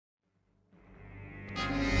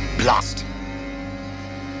Blast!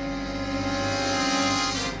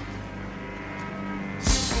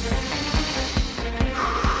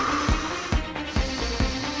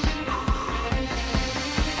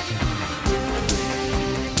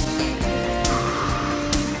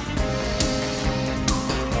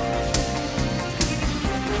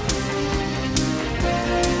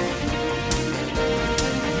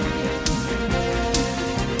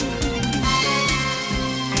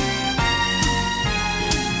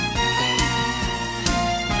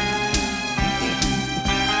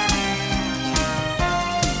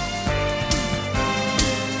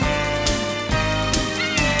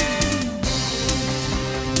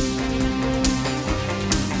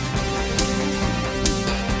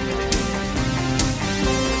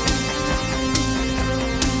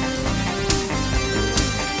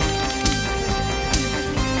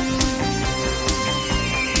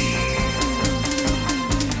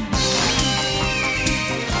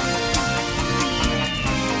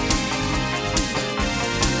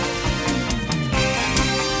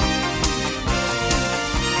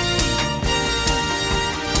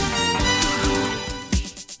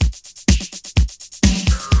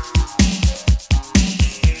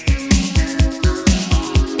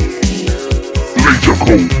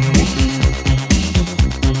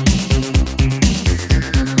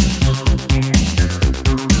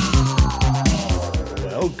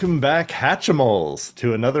 Welcome back, Hatchimals,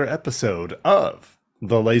 to another episode of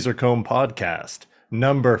the LAZOR podcast,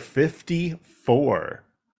 number 54.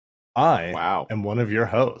 I am one of your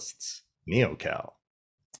hosts, NeoCal.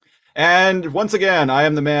 And once again, I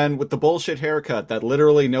am the man with the bullshit haircut that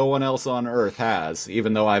literally no one else on Earth has,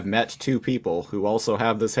 even though I've met two people who also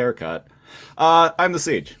have this haircut. I'm the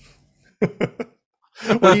Siege.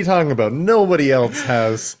 What are you talking about? Nobody else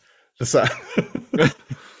has the side.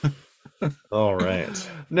 All right.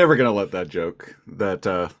 Never gonna let that joke.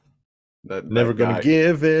 That never gonna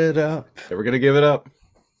give it up. Never gonna give it up.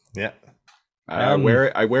 Yeah. I wear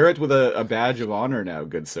it with a badge of honor now,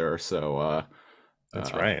 good sir. So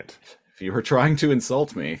that's right. If you were trying to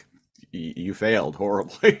insult me, you failed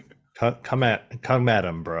horribly. Come at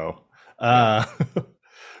him, bro.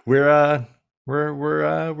 We're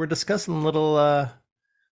discussing a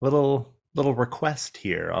little request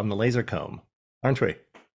here on the Laser Comb, aren't we?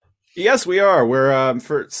 Yes, we are. We're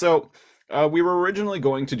we were originally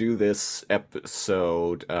going to do this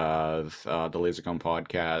episode of the LaserCom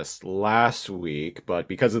podcast last week, but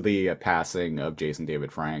because of the passing of Jason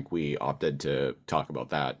David Frank, we opted to talk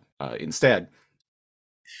about that instead.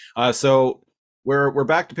 So we're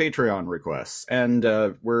back to Patreon requests, and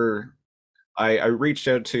I reached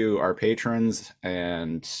out to our patrons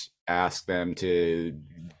and asked them to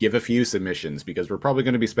give a few submissions because we're probably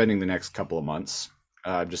going to be spending the next couple of months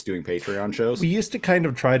just doing Patreon shows. We used to kind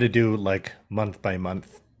of try to do like month by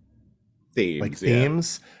month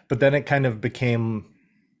themes, but then it kind of became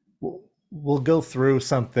we'll go through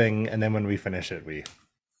something, and then when we finish it, we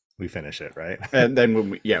finish it, right? And then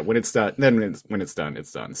when it's done, when it's done,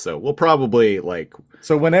 it's done. So we'll probably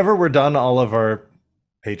so whenever we're done, all of our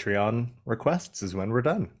Patreon requests is when we're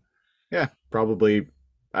done. Yeah, probably.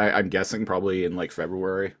 I'm guessing probably in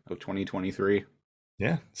February of 2023.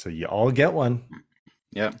 Yeah, so you all get one.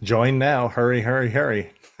 Yeah. Join now. Hurry.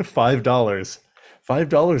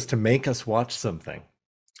 $5 to make us watch something.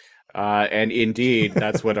 And indeed,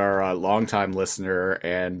 that's what our longtime listener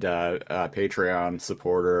and Patreon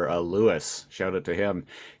supporter, Lewis, shout out to him.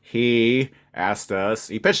 He pitched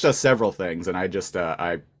us several things, and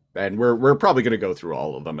and we're probably going to go through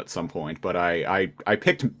all of them at some point, but I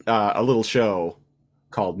picked a little show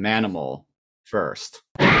called Manimal first.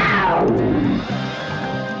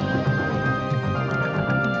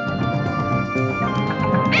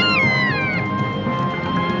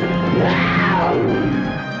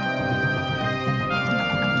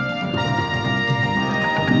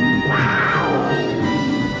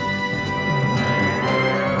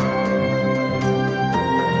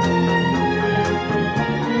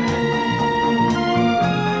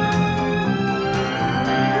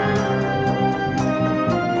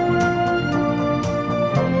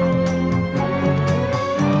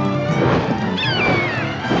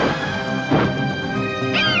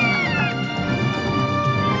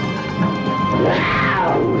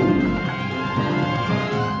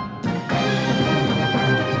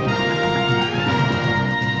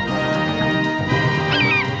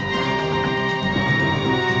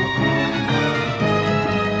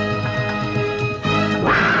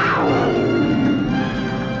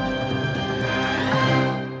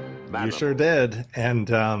 You sure did. And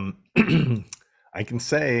I can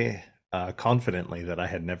say confidently that I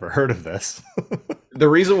had never heard of this. the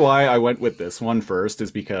reason why I went with this one first is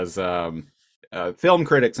because film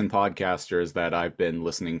critics and podcasters that I've been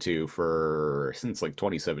listening to for since like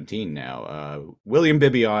 2017 now, William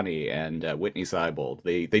Bibiani and Whitney Seibold,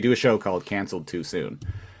 they do a show called Cancelled Too Soon,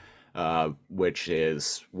 which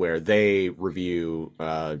is where they review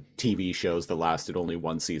TV shows that lasted only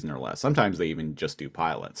one season or less. Sometimes they even just do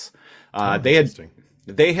pilots. Interesting.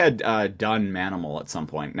 They had done Manimal at some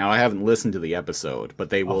point. Now I haven't listened to the episode, but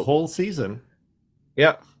they will A whole season.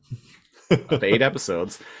 Yeah, of 8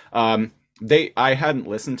 episodes. I hadn't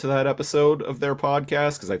listened to that episode of their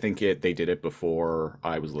podcast because I think they did it before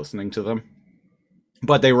I was listening to them,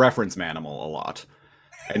 but they reference Manimal a lot,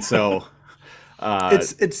 and so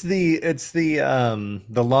it's the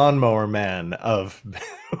lawnmower man of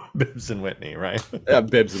Bibbs and Whitney, right?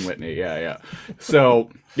 Bibbs and Whitney, yeah. So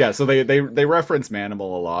they reference Manimal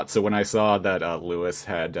a lot. So when I saw that Lewis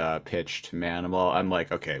had pitched Manimal, I'm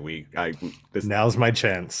like, okay, now's my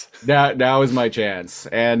chance. Now is my chance,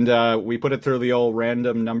 and we put it through the old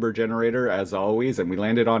random number generator as always, and we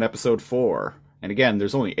landed on episode 4. And again,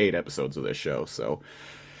 there's only 8 episodes of this show, so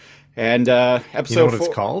episode you know what 4,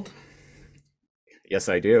 it's called? Yes,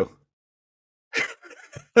 I do.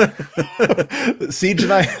 Siege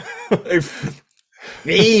and I,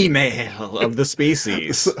 female of the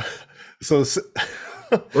species. So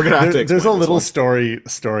We're gonna have to. There's a little one.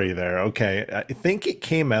 story there. Okay, I think it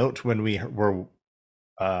came out when we were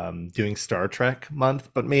doing Star Trek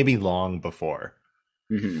month, but maybe long before.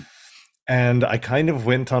 Mm-hmm. And I kind of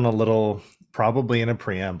went on a little, probably in a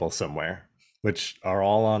preamble somewhere, which are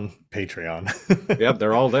all on Patreon. Yep,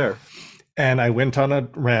 they're all there. And I went on a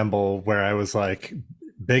ramble where I was like,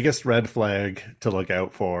 biggest red flag to look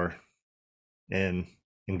out for in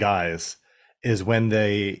guys is when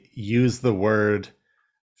they use the word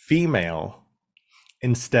female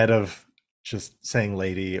instead of just saying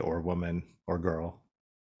lady or woman or girl.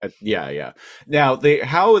 Yeah. Now,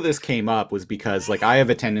 how this came up was because, like, I have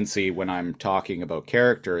a tendency when I'm talking about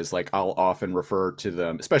characters, like, I'll often refer to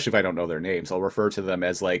them, especially if I don't know their names, I'll refer to them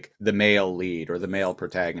as, like, the male lead or the male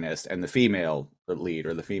protagonist and the female lead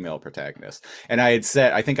or the female protagonist. And I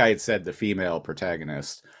think I had said the female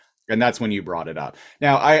protagonist, and that's when you brought it up.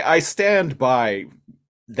 Now, I stand by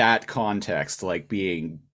that context, like,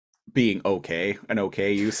 being okay, an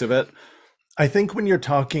okay use of it. I think when you're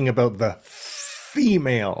talking about the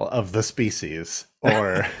female of the species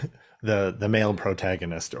or the male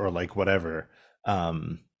protagonist or like whatever,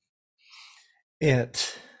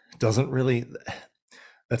 it doesn't really,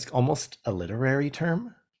 that's almost a literary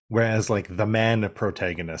term, whereas like the man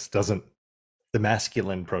protagonist doesn't, the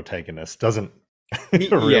masculine protagonist doesn't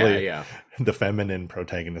really, yeah. The feminine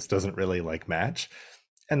protagonist doesn't really like match,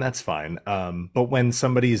 and that's fine. But when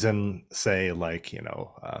somebody's in, say, like,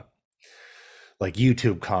 like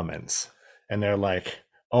YouTube comments, and they're like,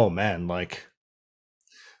 oh man, like,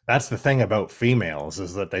 that's the thing about females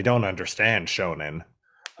is that they don't understand shonen.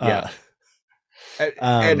 Yeah.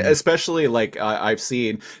 And especially, like, I've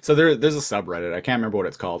seen, so there's a subreddit, I can't remember what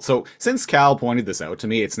it's called. So since Cal pointed this out to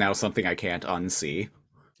me, it's now something I can't unsee.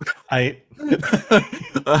 Go ahead.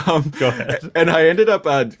 And I ended up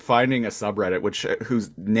finding a subreddit whose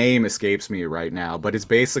name escapes me right now, but it's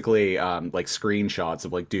basically like screenshots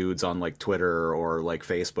of like dudes on like Twitter or like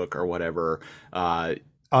Facebook or whatever,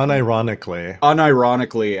 unironically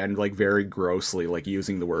and like very grossly like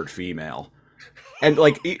using the word female. And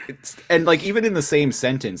like even in the same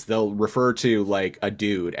sentence, they'll refer to like a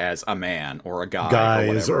dude as a man or a guy,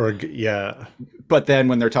 yeah. But then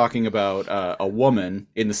when they're talking about a woman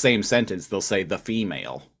in the same sentence, they'll say the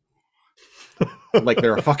female, like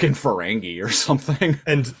they're a fucking Ferengi or something.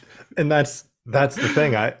 And that's the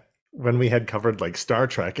thing. When we had covered like Star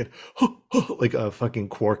Trek and like a fucking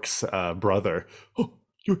Quark's brother. Oh,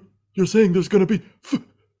 you're saying there's gonna be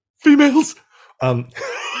females?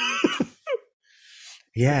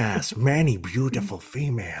 Yes, many beautiful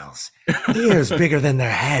females. Ears bigger than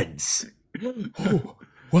their heads. Oh,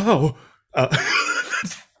 wow.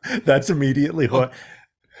 That's immediately what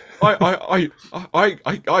I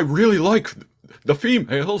really like the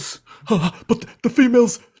females. But the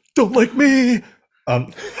females don't like me.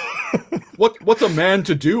 What's a man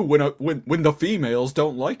to do when the females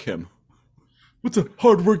don't like him? What's a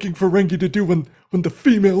hardworking Ferengi to do when the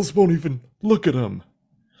females won't even look at him?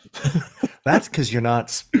 That's because you're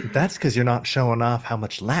not showing off how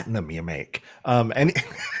much latinum you make.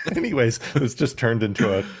 Anyways, this just turned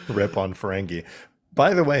into a rip on Ferengi.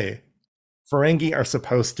 By the way, Ferengi are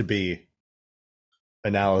supposed to be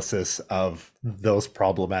analysis of those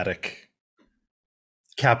problematic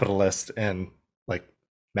capitalist and like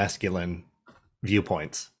masculine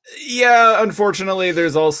viewpoints. Yeah, unfortunately,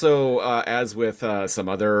 there's also, as with some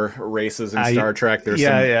other races in Star Trek,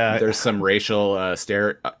 there's some racial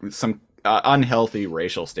some unhealthy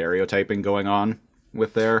racial stereotyping going on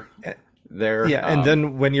with their Yeah, and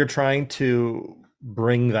then when you're trying to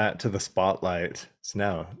bring that to the spotlight, it's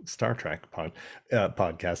now Star Trek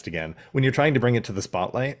podcast again. When you're trying to bring it to the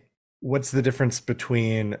spotlight, what's the difference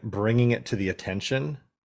between bringing it to the attention,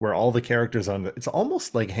 where all the characters it's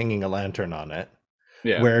almost like hanging a lantern on it,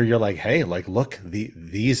 yeah. where you're like, hey, like, look,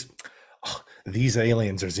 these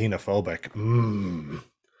aliens are xenophobic.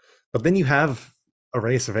 But then you have a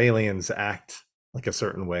race of aliens act like a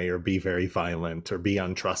certain way or be very violent or be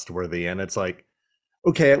untrustworthy, and it's like,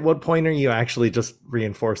 okay, at what point are you actually just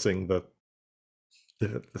reinforcing the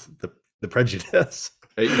prejudice?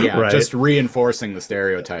 Yeah, right? Just reinforcing the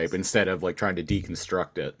stereotype instead of like trying to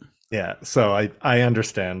deconstruct it. Yeah, so I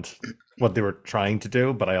understand what they were trying to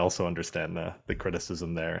do, but I also understand the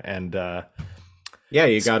criticism there. And yeah,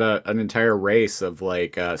 you got an entire race of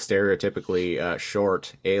like stereotypically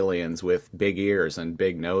short aliens with big ears and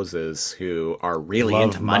big noses who are really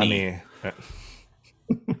into money.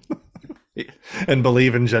 And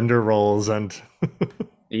believe in gender roles and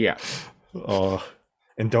yeah.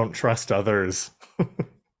 And don't trust others.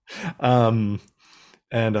 And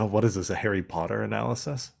what is this, a Harry Potter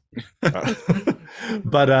analysis? But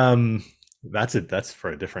that's it. That's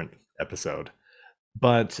for a different episode.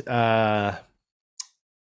 But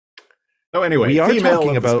anyway, we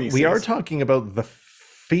are talking about the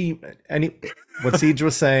what Siege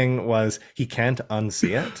was saying was he can't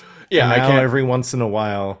unsee it. Yeah, now I can't. Every once in a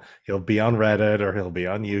while he'll be on Reddit or he'll be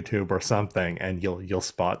on YouTube or something, and you'll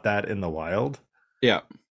spot that in the wild. Yeah,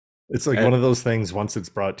 it's like one of those things. Once it's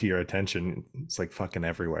brought to your attention, it's like fucking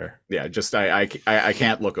everywhere. Yeah, just I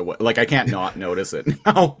can't look away. Like I can't not notice it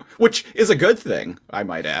now, which is a good thing, I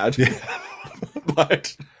might add. Yeah.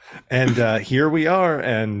 But and here we are,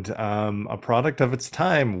 and a product of its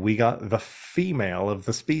time. We got the female of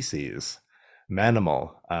the species,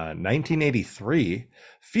 Manimal, 1983.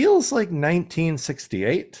 Feels like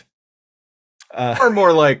 1968. Or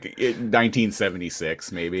more like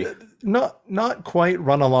 1976, maybe. Not quite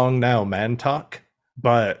Run Along Now Man talk,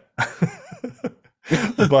 but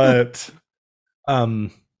but I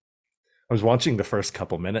was watching the first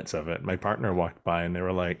couple minutes of it. My partner walked by and they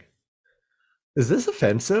were like, "Is this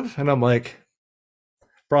offensive?" And I'm like,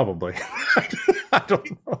 "Probably." I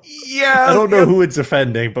don't know. Yeah, I don't know who it's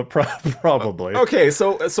offending, but probably. Okay,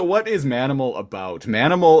 so what is Manimal about?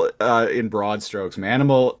 Manimal, in broad strokes,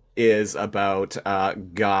 Manimal is about a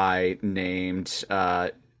guy named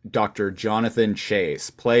Dr. Jonathan Chase,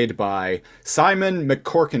 played by Simon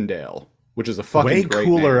McCorkindale, which is a fucking way great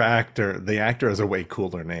cooler name. actor. The actor has a way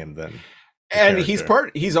cooler name than. And he's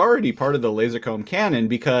already part of the LaserComb canon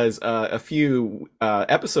because a few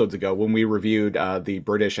episodes ago when we reviewed the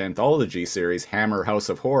British anthology series Hammer House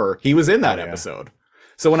of Horror, he was in that episode.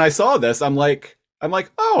 So when I saw this, I'm like,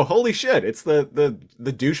 oh, holy shit, it's the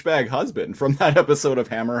douchebag husband from that episode of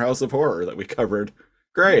Hammer House of Horror that we covered.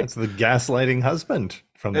 Great. Yeah, it's the gaslighting husband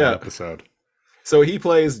from that episode. So he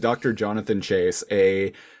plays Dr. Jonathan Chase,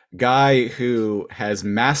 a guy who has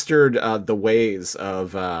mastered the ways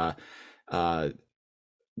of a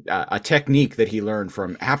technique that he learned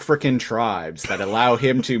from African tribes that allow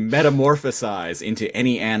him to metamorphosize into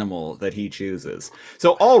any animal that he chooses.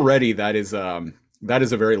 So already that is a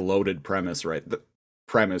very loaded premise, right? The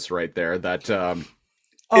premise right there. That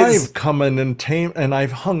I've come in and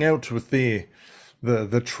I've hung out with the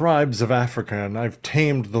tribes of Africa, and I've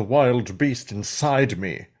tamed the wild beast inside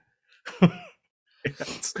me.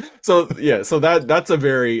 Yes. So that's a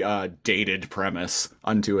very dated premise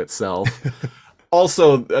unto itself.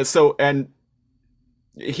 Also, and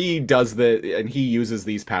he does and he uses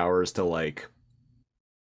these powers to like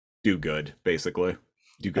do good, basically.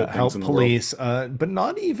 Do good things help in the police, but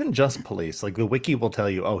not even just police. Like the wiki will tell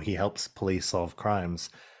you, oh, he helps police solve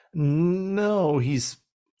crimes. No, he's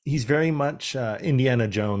very much Indiana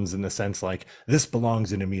Jones in the sense like this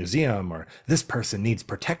belongs in a museum, or this person needs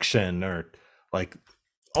protection, or like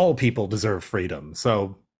all people deserve freedom.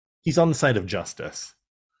 So he's on the side of justice.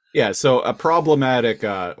 Yeah. So a problematic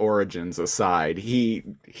origins aside, he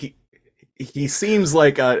seems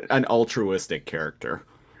like an altruistic character.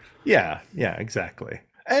 Yeah, exactly.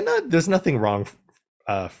 And there's nothing wrong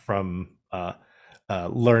from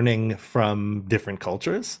learning from different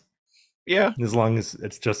cultures. Yeah, as long as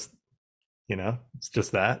it's just, it's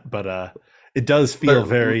just that. But it does feel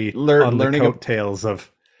very on the coattails of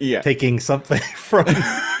taking something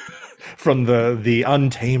from the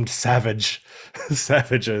untamed savages,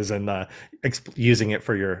 and using it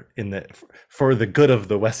for the good of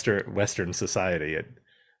the Western society. It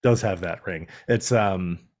does have that ring. It's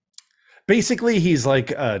basically he's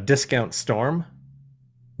like a discount Storm.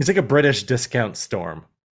 He's like a British discount Storm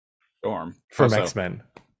Storm from also. X-Men.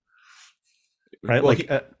 Right? Well, Like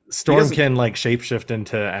Storm can like shapeshift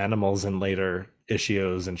into animals in later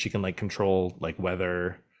issues, and she can like control like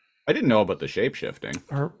weather. I didn't know about the shape shifting.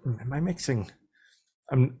 Or am I mixing?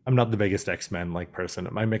 I'm not the biggest X-Men like person.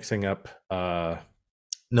 Am I mixing up?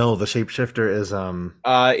 No, the shapeshifter is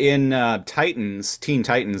In Titans, Teen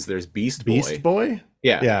Titans, there's Beast Boy. Beast Boy?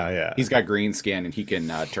 Yeah. Yeah. He's got green skin and he can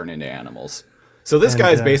turn into animals. So this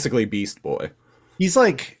guy is basically Beast Boy. He's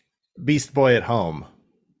like Beast Boy at home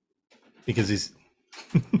because he's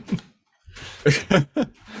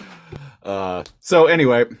so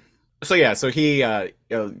anyway, so he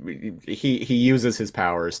uses his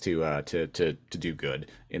powers to do good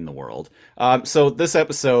in the world. So this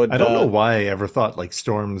episode, I don't know why I ever thought like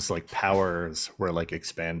Storm's like powers were like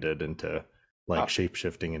expanded into like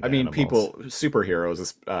shape-shifting into animals.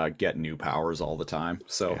 superheroes get new powers all the time.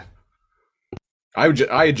 So yeah.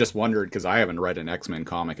 I just wondered because I haven't read an X-Men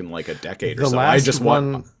comic in like a decade or so. I just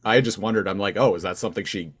wondered. I'm like, oh, is that something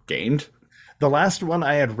she gained? The last one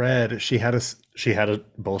I had read, she had a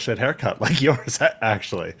bullshit haircut like yours.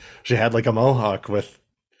 Actually, she had like a mohawk with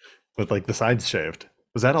like the sides shaved.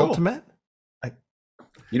 Was that Ultimate?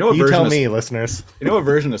 You tell me, listeners. You know, a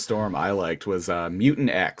version of Storm I liked was Mutant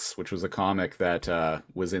X, which was a comic that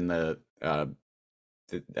was in the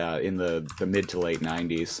mid to late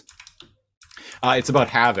 90s. It's about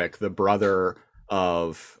Havoc, the brother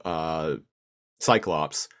of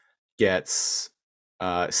Cyclops, gets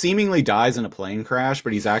seemingly dies in a plane crash,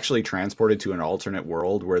 but he's actually transported to an alternate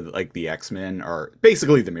world where like the X-Men are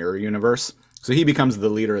basically the mirror universe. So he becomes the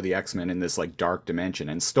leader of the X-Men in this like dark dimension,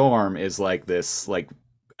 and Storm is like this like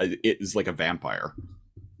it is like a vampire.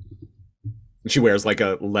 She wears like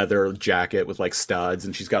a leather jacket with like studs,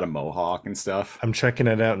 and she's got a mohawk and stuff. I'm checking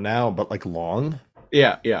it out now, but like long.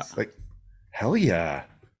 Yeah. It's like hell yeah.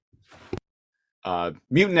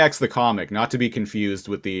 Mutant X the comic, not to be confused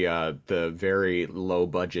with the very low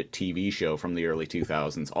budget TV show from the early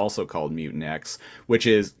 2000s, also called Mutant X, which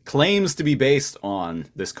claims to be based on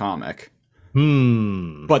this comic.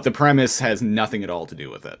 But the premise has nothing at all to do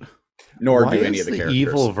with it, nor do any of the characters.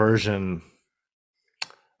 Evil version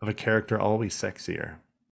of a character always sexier?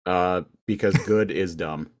 Because good is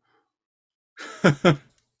dumb.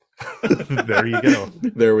 There you go.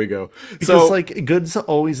 There we go. Because like good's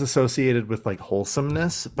always associated with like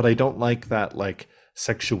wholesomeness, but I don't like that like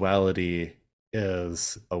sexuality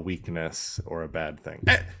is a weakness or a bad thing.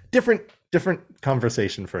 Different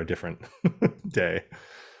conversation for a different day.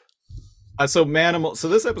 So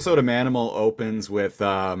this episode of Manimal opens with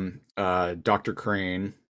Dr.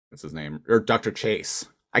 Crane. What's his name? Or Dr. Chase.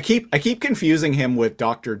 I keep confusing him with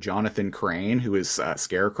Dr. Jonathan Crane, who is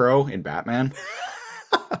Scarecrow in Batman.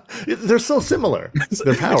 They're so similar.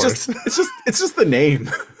 Their powers. It's just the name.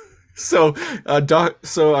 So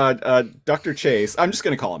Dr. Chase, I'm just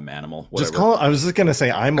gonna call him Manimal. I was just gonna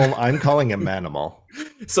say I'm calling him Manimal.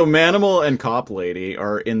 So Manimal and Cop Lady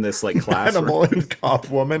are in this like classroom. Manimal and Cop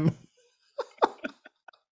Woman.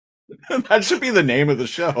 That should be the name of the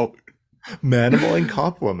show. Manimal and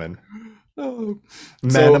Cop Woman.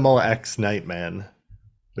 Manimal X Nightman,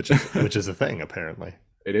 which is a thing apparently.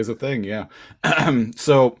 It is a thing, yeah.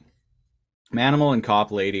 So Manimal and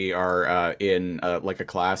Cop Lady are in like a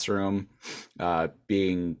classroom,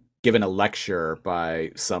 being given a lecture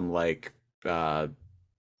by some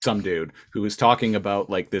dude who is talking about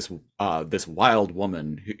like this wild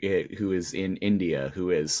woman who is in India, who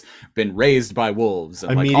has been raised by wolves.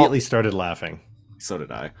 And, I immediately started laughing. So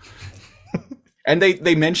did I. And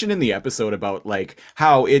they mentioned in the episode about like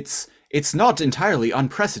how it's not entirely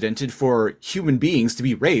unprecedented for human beings to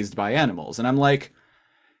be raised by animals. And I'm like,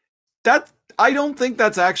 I don't think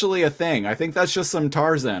that's actually a thing. I think that's just some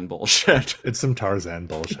Tarzan bullshit. It's some Tarzan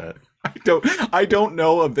bullshit. I don't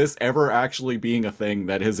know of this ever actually being a thing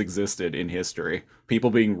that has existed in history. People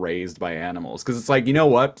being raised by animals. Because it's like, you know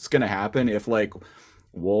what's going to happen if like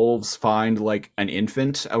wolves find like an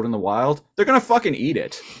infant out in the wild? They're going to fucking eat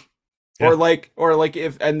it. Yeah. Or like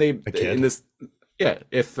if, and they, in this, yeah,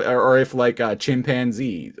 if like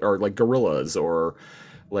chimpanzee or like gorillas or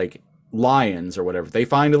like lions or whatever, they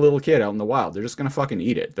find a little kid out in the wild, they're just gonna fucking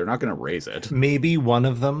eat it. They're not gonna raise it. Maybe one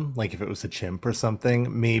of them, like if it was a chimp or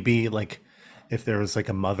something, maybe like if there was like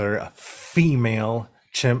a female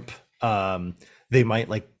chimp, they might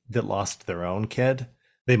like that lost their own kid,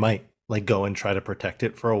 they might like go and try to protect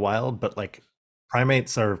it for a while. But like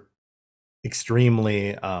primates are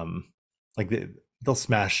extremely like they'll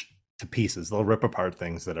smash to pieces. They'll rip apart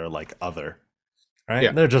things that are like other, right?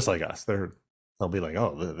 Yeah. They're just like us. They'll be like,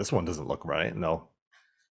 oh, this one doesn't look right, and they'll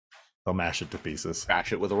mash it to pieces.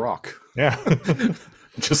 Bash it with a rock. Yeah.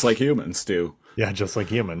 Just like humans do. Yeah, just like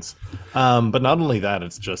humans. But not only that,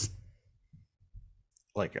 it's just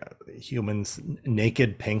like humans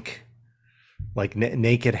naked pink, like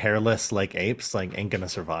naked hairless like apes, like ain't gonna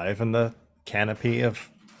survive in the canopy of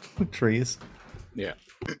trees. Yeah.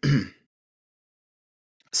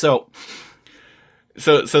 So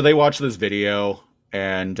they watch this video,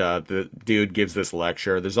 and the dude gives this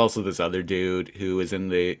lecture. There's also this other dude who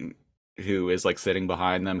is like sitting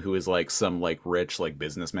behind them, who is like some like rich like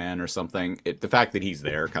businessman or something. The fact that he's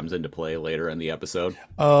there comes into play later in the episode.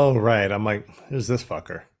 Oh right, I'm like, who's this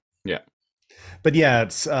fucker? Yeah. But yeah,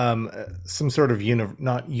 it's some sort of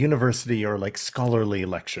not university or like scholarly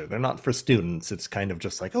lecture. They're not for students. It's kind of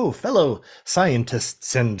just like, oh, fellow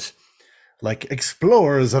scientists and like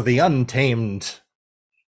explorers of the untamed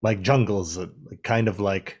like jungles, kind of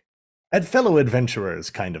like at fellow adventurers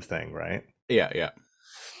kind of thing, right? Yeah, yeah.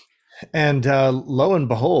 And lo and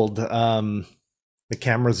behold, the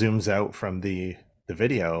camera zooms out from the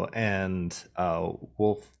video, and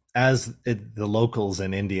Wolf, the locals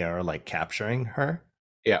in India are like capturing her.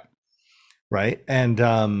 Yeah. Right. And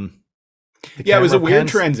yeah, it was a weird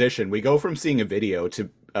transition. We go from seeing a video to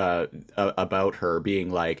about her being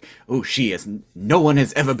like, oh, no one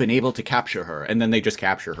has ever been able to capture her, and then they just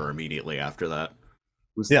capture her immediately after that.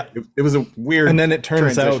 It was a weird, and then it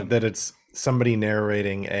turns transition. out that it's somebody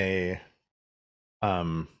narrating a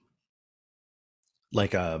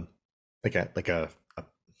like a I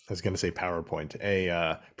was gonna say PowerPoint,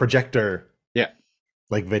 a projector, yeah,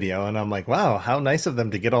 like video, and I'm like, wow, how nice of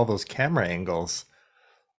them to get all those camera angles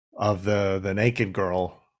of the naked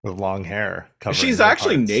girl with long hair. She's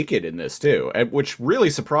actually naked in this too, which really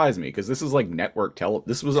surprised me, because this is like network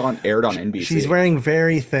This was aired on NBC. She's wearing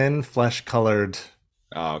very thin, flesh-colored.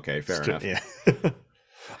 Oh, okay, fair enough. Yeah.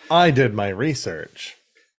 I did my research.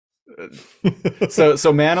 So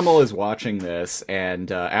Manimal is watching this,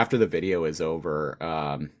 and after the video is over,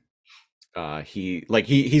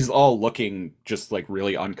 he's all looking just like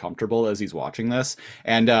really uncomfortable as he's watching this.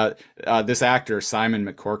 And this actor, Simon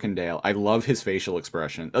McCorkindale, I love his facial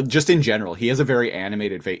expression. Just in general, he has a very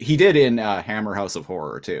animated face. He did in Hammer House of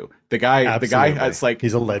Horror too. The guy, it's like,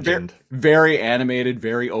 he's a legend. Very animated,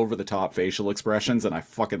 very over the top facial expressions, and I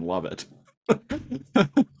fucking love it.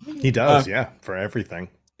 He does, yeah, for everything.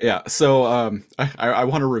 Yeah, so I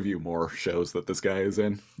want to review more shows that this guy is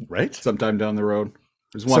in. Right, sometime down the road.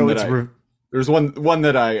 There's one there's one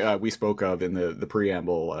that we spoke of in the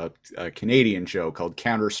preamble, a Canadian show called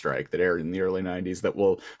Counter-Strike that aired in the early 90s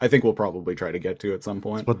that I think we'll probably try to get to at some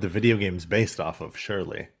point. It's what the video game's based off of,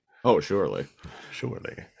 surely. Oh, surely.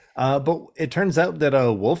 But it turns out that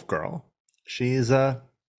a wolf girl, she's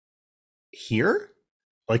here,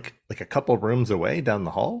 like a couple rooms away down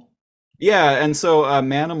the hall. Yeah, and so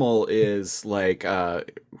Manimal is like,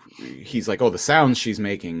 he's like, oh, the sounds she's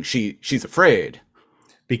making, she's afraid.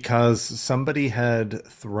 Because somebody had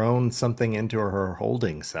thrown something into her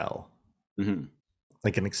holding cell. Mm-hmm.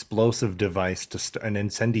 Like an explosive device, an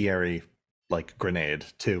incendiary like grenade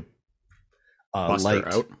to bust light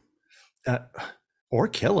her out. Or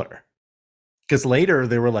kill her. Because later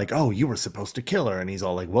they were like, oh, you were supposed to kill her. And he's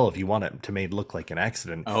all like, well, if you want it to make it look like an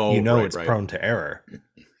accident, it's prone to error.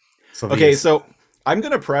 So I'm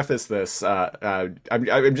going to preface this. I'm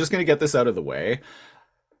just going to get this out of the way.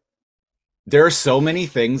 There are so many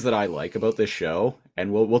things that I like about this show,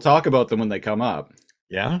 and we'll talk about them when they come up.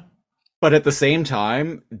 Yeah. But at the same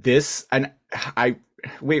time,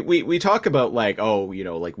 we talk about like, oh,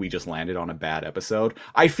 like we just landed on a bad episode.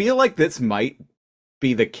 I feel like this might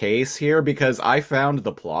be the case here, because I found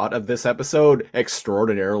the plot of this episode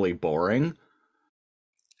extraordinarily boring.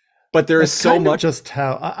 But there is so much. Just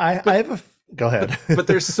how I have a. Go ahead. But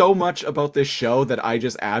there's so much about this show that I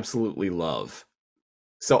just absolutely love.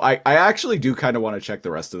 So I actually do kind of want to check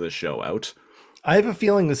the rest of this show out. I have a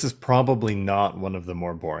feeling this is probably not one of the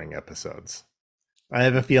more boring episodes. I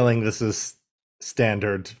have a feeling this is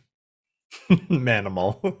standard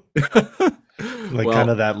Manimal. Kind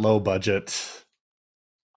of that low budget.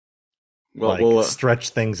 We'll stretch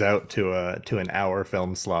things out to an hour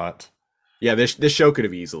film slot. Yeah, this show could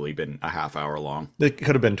have easily been a half hour long. It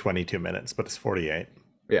could have been 22 minutes, but it's 48.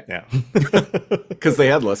 Yeah. Because they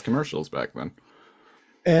had less commercials back then.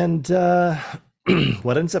 And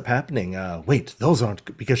what ends up happening? Wait, those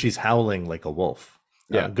aren't, because she's howling like a wolf.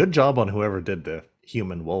 Yeah. Good job on whoever did the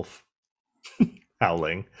human wolf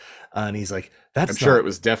howling. And he's like, I'm That's sure it not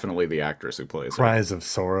was definitely the actress who plays her. cries of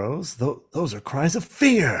sorrows. Those are cries of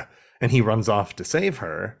fear. And he runs off to save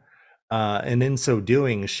her. And in so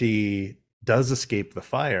doing, she does escape the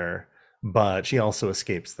fire, but she also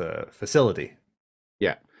escapes the facility.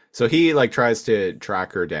 Yeah. So he like tries to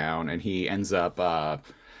track her down, and he ends up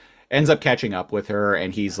catching up with her,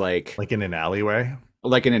 and he's Like in an alleyway.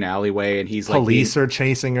 like in an alleyway, and he's like being Police are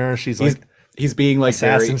chasing her. She's he's like he's being like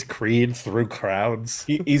very Assassin's Creed through crowds.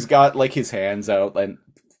 he's got like his hands out and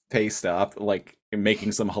faced up, like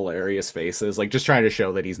making some hilarious faces, like just trying to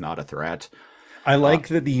show that he's not a threat. I Uh, like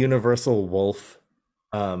that the universal wolf,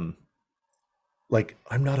 um, like,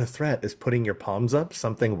 I'm not a threat, is putting your palms up,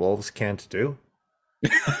 something wolves can't do.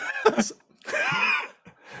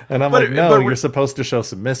 And I'm like, no, but you're supposed to show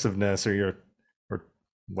submissiveness or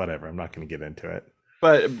whatever. I'm not going to get into it.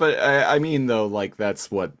 but I mean though, like that's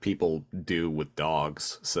what people do with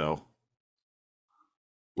dogs, so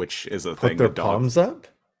which is a Put thing their that dogs palms up.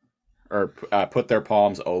 or put their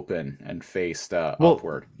palms open and faced Well,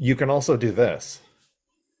 upward. you can also do this.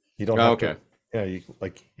 You don't Oh, have okay. to. Yeah, you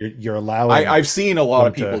like you're allowing I've seen a lot them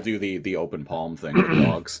of people to. do the open palm thing with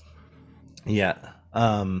dogs. Yeah.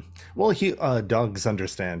 Well, dogs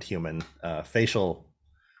understand human facial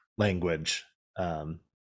language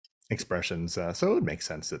expressions, so it would make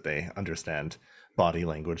sense that they understand body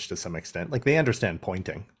language to some extent. Like they understand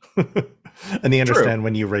pointing, and they True. understand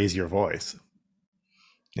when you raise your voice.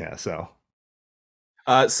 Yeah. So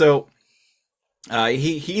So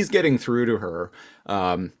he's getting through to her,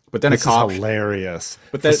 but then a this is cop. hilarious.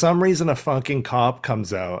 But For that some reason, a fucking cop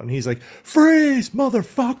comes out and he's like, "Freeze,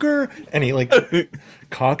 motherfucker!" And he like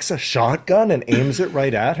cocks a shotgun and aims it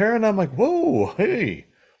right at her. And I'm like, "Whoa, hey,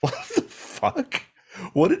 what the fuck?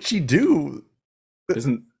 What did she do?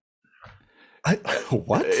 isn't I,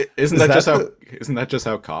 what isn't is that just that? how isn't that just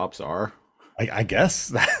how cops are? I guess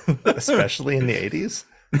that, especially in the 80s.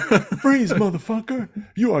 Freeze, motherfucker!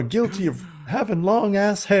 You are guilty of having long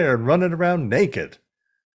ass hair and running around naked.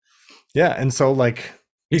 Yeah, and so like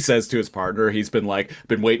He says to his partner, he's been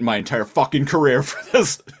waiting my entire fucking career for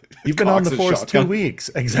this. you've been on Cocks the a force shotgun. 2 weeks,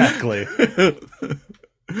 exactly.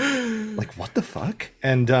 Like what the fuck?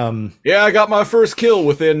 And Yeah, I got my first kill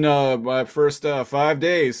within my first 5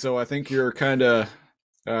 days, so I think you're kind of.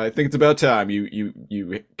 I think it's about time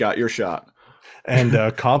you got your shot. and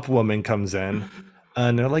a cop woman comes in,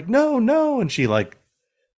 and they're like, "No, no!" And she like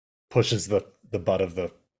pushes the butt of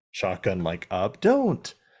the shotgun like up.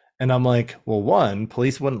 Don't. And I'm like, well, one,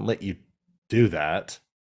 police wouldn't let you do that,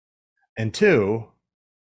 and two,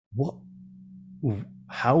 what?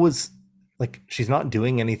 How is like she's not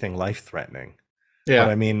doing anything life threatening, but Yeah,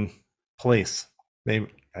 I mean, police. They,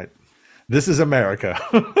 I, this is America,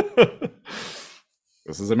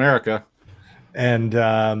 this is America. and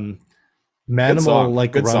Good Manimal song.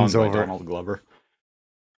 like Good song runs by over. Donald Glover.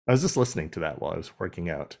 I was just listening to that while I was working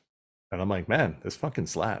out, and I'm like, man, this fucking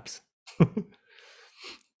slaps.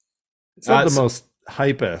 It's not the So, most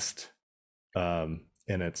hypest,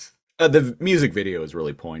 in its. the music video is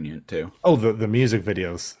really poignant too. Oh, the music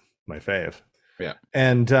video's my fave. Yeah.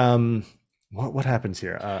 And what happens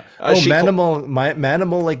here? She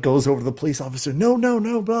Manimal like goes over to the police officer. No, no,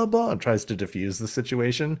 no, blah blah, and tries to defuse the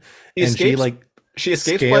situation. He And she escapes. like She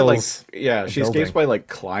escapes by like scales yeah. a She escapes building, by like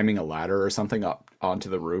climbing a ladder or something up onto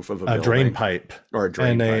the roof of a a drain building pipe, or a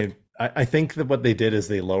drain and pipe. I think that what they did is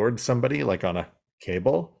they lowered somebody like on a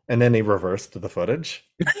cable, and then they reversed the footage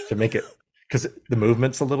to make it because the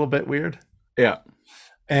movement's a little bit weird. Yeah.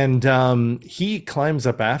 And he climbs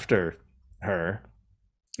up after her,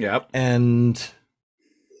 Yep. and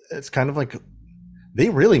it's kind of like they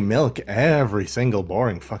really milk every single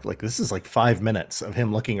boring fuck. Like this is like 5 minutes of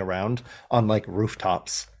him looking around on like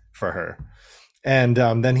rooftops for her, and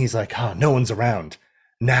then he's like, "Oh, no one's around.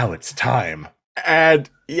 Now it's time." And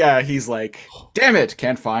yeah, he's like, damn it,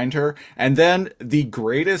 can't find her. And then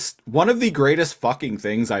one of the greatest fucking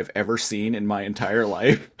things I've ever seen in my entire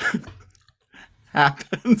life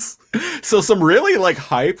happens. So some really like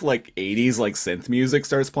hype, like 80s like synth music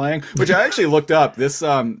starts playing, which I actually looked up.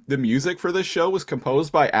 The music for this show was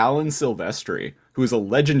composed by Alan Silvestri, who is a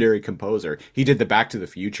legendary composer. He did the Back to the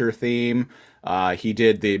Future theme. He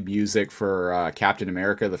did the music for Captain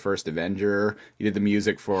America, the First Avenger. He did the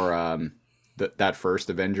music for that first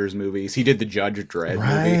Avengers movies. He did the Judge Dredd movie.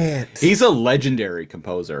 Right. He's a legendary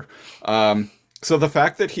composer. So the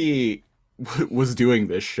fact that he was doing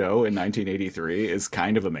this show in 1983 is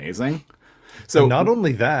kind of amazing. So And not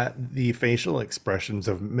only that, the facial expressions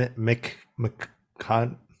of McCon,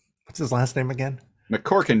 what's his last name again?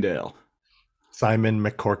 McCorkindale. Simon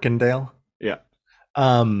McCorkindale. Yeah.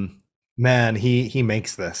 Man, he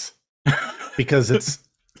makes this because it's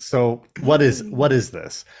So what is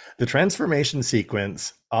this? The transformation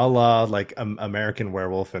sequence, a la like American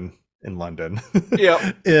Werewolf in London,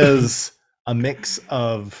 Yep. is a mix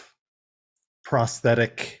of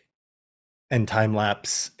prosthetic and time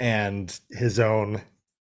lapse and his own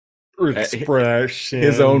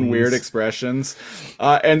His own weird expressions. expressions.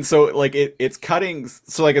 And so like it's cutting.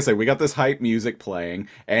 So like I said, we got this hype music playing,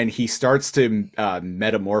 and he starts to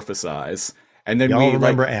metamorphosize, and then Y'all we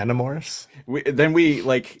like remember Animorphs?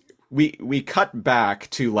 we cut back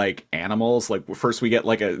to like animals. Like first we get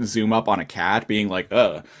like a zoom up on a cat being like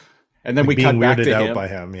and then Like we being cut back weirded to out him. by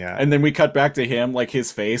him, yeah. And then we cut back to him, like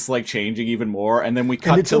his face like changing even more, and then we And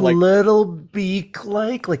cut it's to a like little beak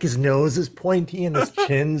like his nose is pointy and his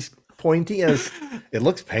chin's pointy as it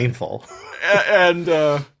looks painful. and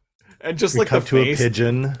and just We like the cut to a face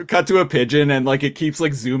pigeon, cut to a pigeon, and like it keeps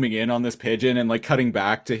like zooming in on this pigeon and like cutting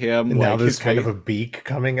back to him and now like there's his kind face. of a beak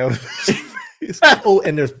coming out of his face. Oh,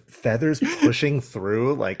 and there's feathers pushing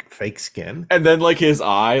through like fake skin. And then like his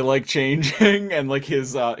eye like changing and like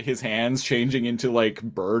his hands changing into like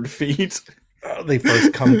bird feet. They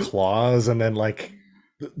first come claws, and then like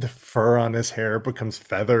the fur on his hair becomes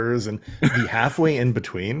feathers, and the halfway in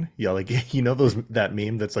between, yeah, like those that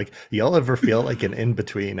meme that's like, y'all ever feel like an in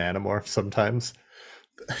between Animorph sometimes?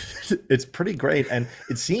 It's pretty great, and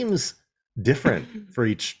it seems different for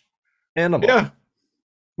each animal, Yeah,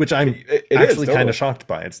 which I'm it is actually kind totally. of shocked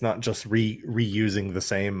by. It's not just reusing the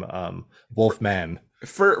same Wolfman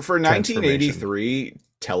For transformation. 1983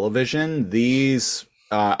 television, these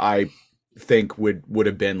I think would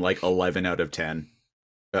have been like 11 out of 10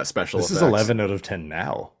 special This is effects. 11 out of 10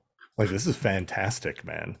 now. Like, this is fantastic,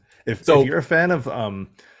 man. If So you're a fan of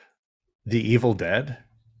The Evil Dead,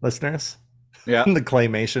 listeners, yeah, the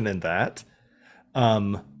claymation in that,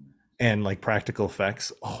 um and like practical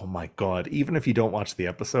effects, oh my god, even if you don't watch the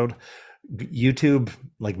episode, YouTube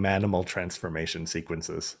like Manimal transformation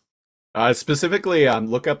sequences. specifically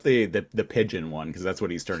look up the pigeon one because that's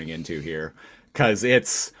what he's turning into here. Because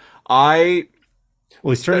it's I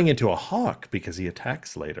Well, he's uh, turning into a hawk because he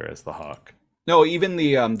attacks later as the hawk. no, even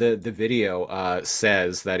the video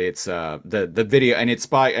says that it's the video, and it's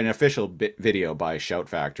by an official video by Shout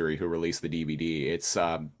Factory who released the DVD.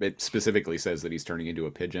 It specifically says that he's turning into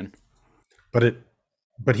a pigeon. But it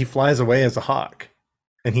but he flies away as a hawk,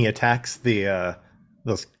 and he attacks the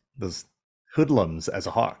those those hoodlums as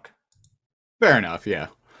a hawk. Fair enough, yeah.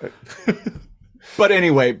 But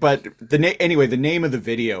anyway, the name of the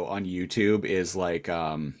video on YouTube is like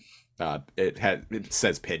it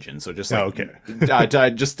says pigeon, so just Oh, like okay.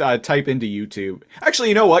 just type into YouTube. Actually,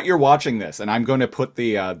 you know what? You're watching this, and I'm going to put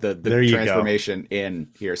the There you go. transformation in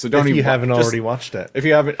here. So don't If you even haven't just already watched it. if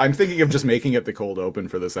you haven't. I'm thinking of just making it the cold open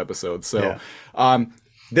for this episode. So, Yeah.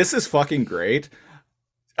 this is fucking great.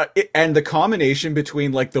 And the combination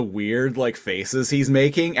between like the weird like faces he's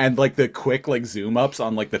making and like the quick like zoom ups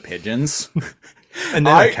on like the pigeons. And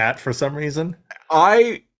then a I cat for some reason.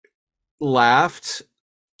 I laughed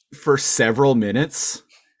for several minutes.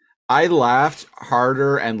 I laughed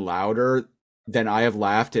harder and louder than I have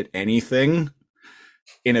laughed at anything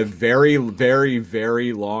in a very, very,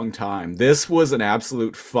 very long time. This was an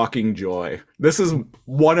absolute fucking joy. This is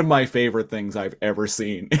one of my favorite things I've ever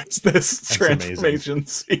seen. It's this That's amazing. transformation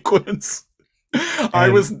sequence. And I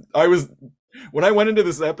was when I went into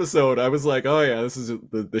this episode, I was like, oh yeah, this is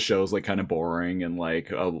the show's like kind of boring and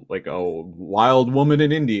like a wild woman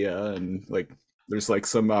in India and like there's like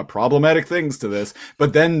some problematic things to this.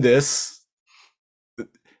 But then this,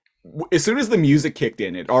 as soon as the music kicked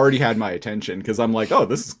in, it already had my attention because I'm like, oh,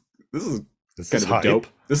 this is this kind is of a hype. dope.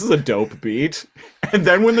 This is a dope beat. And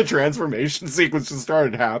then when the transformation sequences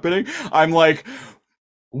started happening, I'm like,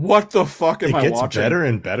 what the fuck am It I gets watching? better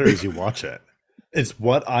and better as you watch it. It's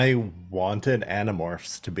what I wanted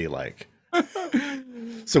Animorphs to be like.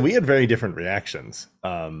 So we had very different reactions.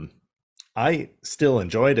 I still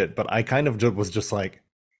enjoyed it, but I kind of was just like,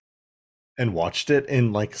 and watched it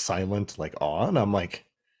in like silent like awe, and I'm like,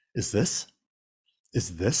 is this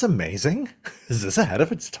amazing? Is this ahead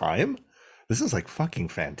of its time? This is like fucking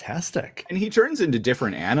fantastic. And he turns into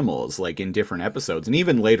different animals like in different episodes, and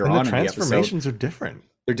even later And the on in the episode, transformations are different.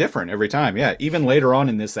 they're different every time. Yeah, even later on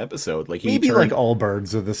in this episode, like he Maybe like turned. all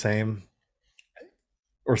birds are the same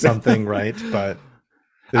or something, right? But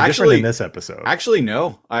they're different in Actually, this episode. actually,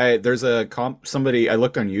 no. There's a somebody I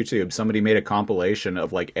looked on YouTube. Somebody made a compilation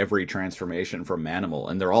of like every transformation from Manimal,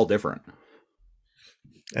 and they're all different.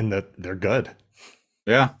 And that they're good.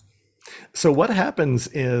 Yeah. So what happens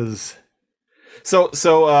is, So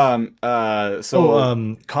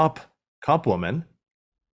cop woman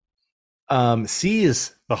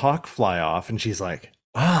sees the hawk fly off, and she's like,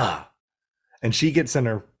 ah, and she gets in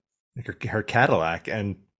her her Cadillac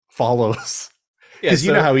and follows. Yeah, Because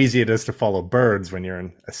you know so how easy it is to follow birds when you're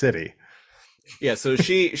in a city. yeah, so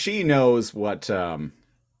she knows What's uh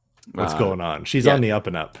going on? She's yeah, on the up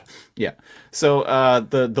and up. yeah. So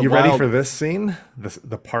the You ready for wild this scene?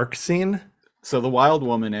 The park scene? so the wild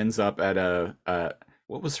woman ends up at a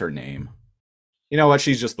what was her name? You know what?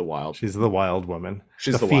 She's the wild woman, She's the the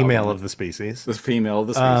wild female woman. of the species. The female of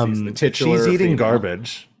the species, the She's titular eating female.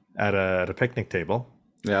 garbage at a picnic table.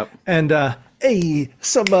 Yep. And hey,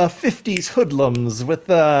 some 50s hoodlums with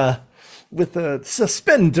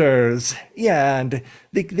suspenders. Yeah, and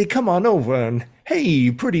they come on over and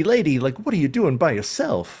hey, pretty lady, like what are you doing by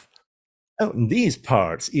yourself out in these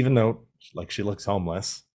parts? Even though like she looks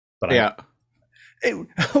homeless, but Yeah. hey,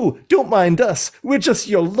 oh, don't mind us. We're just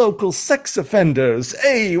your local sex offenders.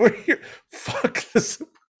 Hey, we're here. Fuck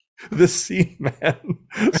this scene, man.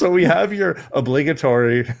 So we have your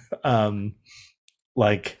obligatory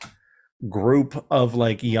like group of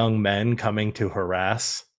like young men coming to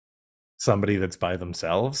harass somebody that's by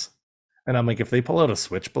themselves. And I'm like, if they pull out a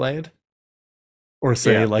switchblade or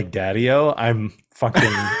say Yeah. like Daddy-O, I'm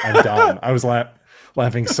done. I was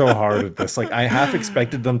laughing so hard at this. Like I half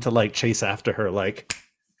expected them to like chase after her like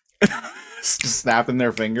Snapping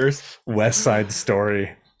their fingers. West Side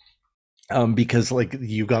Story. Because like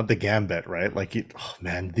you got the gambit, right? Like oh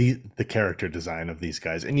man, the character design of these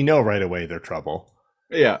guys, and you know right away they're trouble.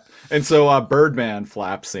 Yeah. And so Birdman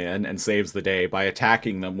flaps in and saves the day by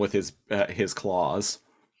attacking them with his claws.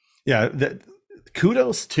 Yeah,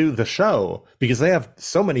 kudos to the show because they have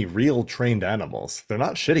so many real trained animals. They're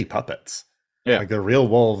not shitty puppets. Yeah. Like they're real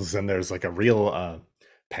wolves, and there's like a real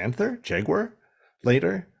panther, jaguar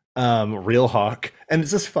later, real hawk. And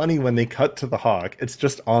it's just funny when they cut to the hawk, it's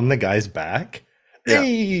just on the guy's back. Yeah.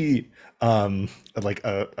 Hey! Like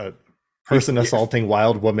a person assaulting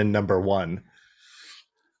wild woman number 1.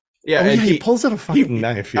 Yeah, Oh and yeah, he pulls out a fucking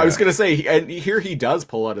knife. Yeah. I was gonna say, and here he does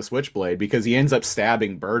pull out a switchblade because he ends up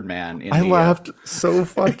stabbing Birdman. I laughed so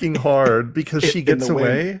fucking hard because she gets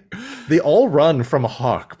away. They all run from a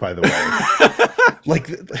hawk, by the way. Like,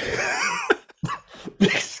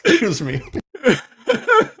 excuse me.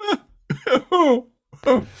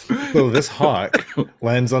 So this hawk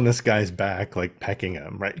lands on this guy's back, like pecking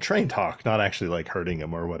him, right? Trained hawk, not actually like hurting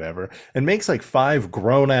him or whatever, and makes like 5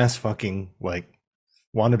 grown ass fucking like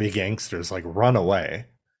wannabe gangsters like run away,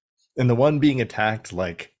 and the one being attacked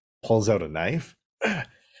like pulls out a knife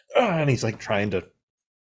and he's like trying to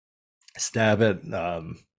stab at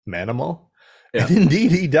Manimal. Yeah. And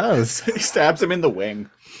indeed he does. He stabs him in the wing,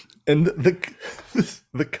 and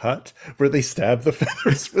the cut where they stab the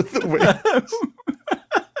feathers with the wings.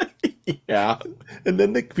 Yeah. And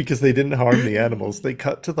then because they didn't harm the animals, they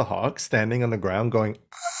cut to the hawk standing on the ground going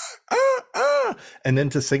and then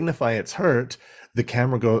to signify it's hurt, the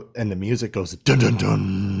camera go and the music goes dun dun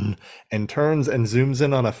dun and turns and zooms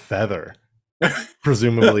in on a feather,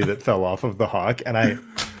 presumably that fell off of the hawk. And I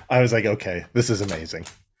was like, okay, this is amazing,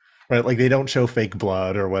 right? Like they don't show fake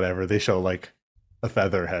blood or whatever; they show like a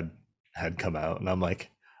feather had come out, and I'm like,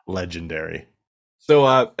 legendary.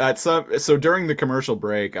 So so during the commercial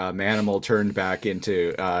break, Manimal turned back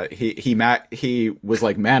into he was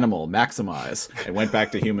like Manimal maximize and went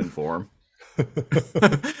back to human form.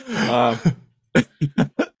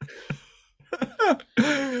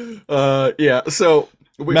 Yeah, so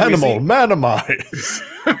Manimal, Manimize.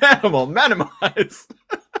 Manimise.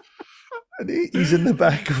 And he's in the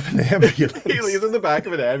back of an ambulance. He's in the back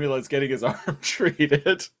of an ambulance getting his arm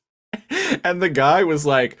treated. And the guy was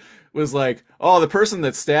like, "Oh, the person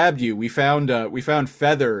that stabbed you, we found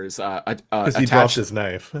feathers Because he attached. dropped his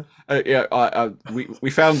knife. We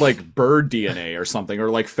found like bird DNA or something, or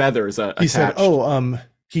like feathers He attached." said, "Oh,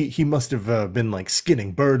 he must have been like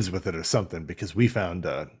skinning birds with it or something because we found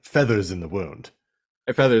feathers in the wound."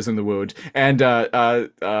 Feathers in the wound, and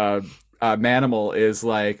Manimal is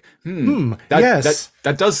like, yes.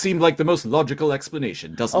 that does seem like the most logical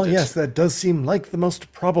explanation, doesn't Oh it? yes, that does seem like the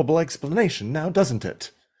most probable explanation now, doesn't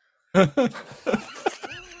it?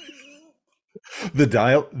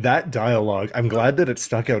 That dialogue, I'm glad that it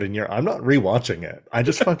stuck out in your. I'm not rewatching it. I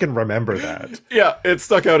just fucking remember that. Yeah, it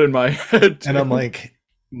stuck out in my head too. And I'm like,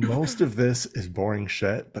 most of this is boring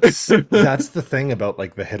shit, but that's the thing about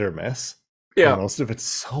like the hit or miss. Yeah. Most of it's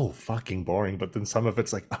so fucking boring, but then some of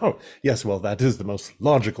it's like, oh, yes, well, that is the most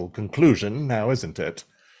logical conclusion now, isn't it?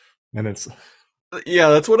 And it's Yeah,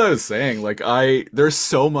 that's what I was saying. Like there's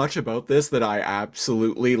so much about this that I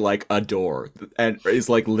absolutely like adore and is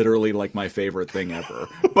like literally like my favorite thing ever.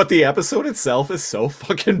 But the episode itself is so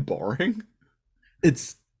fucking boring.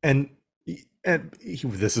 and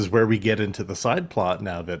this is where we get into the side plot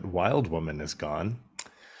now that Wild Woman is gone.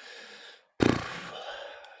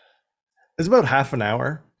 It's about half an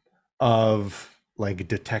hour of like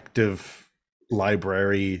detective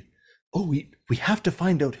library. Oh, we have to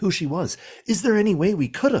find out who she was. Is there any way we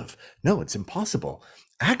could have? No, it's impossible.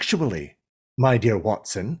 Actually, my dear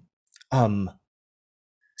Watson, um,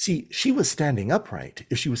 see, she was standing upright.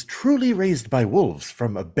 If she was truly raised by wolves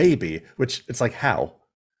from a baby, which it's like, how?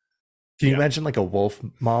 Can you imagine like a wolf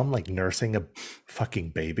mom like nursing a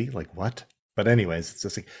fucking baby? Like what? But anyways, it's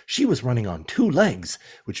just like she was running on 2 legs,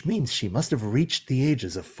 which means she must have reached the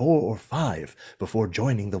ages of 4 or 5 before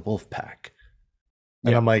joining the wolf pack.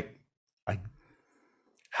 And I'm like,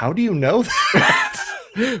 how do you know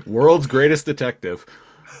that? World's greatest detective.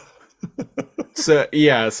 So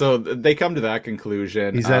yeah, so they come to that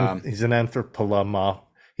conclusion. He's an anthropomorph.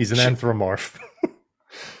 He's an anthropomorph.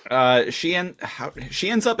 She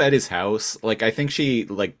ends up at his house. Like I think she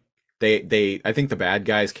like I think the bad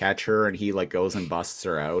guys catch her and he like goes and busts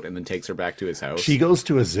her out and then takes her back to his house. She goes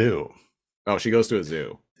to a zoo. Oh, she goes to a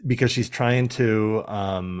zoo because she's trying to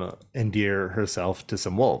endear herself to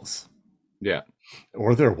some wolves. Yeah.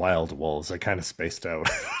 Or they're wild wolves. I kind of spaced out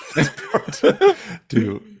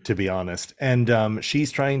to be honest. And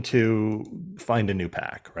she's trying to find a new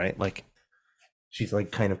pack, right? Like she's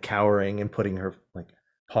like kind of cowering and putting her like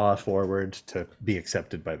paw forward to be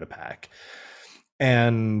accepted by the pack.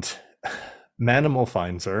 And Manimal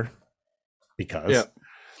finds her because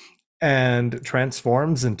and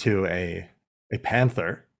transforms into a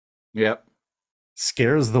panther. Yep.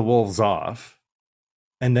 Scares the wolves off.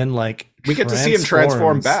 And then like we get to see him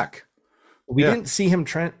transform back. We didn't see him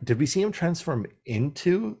did we see him transform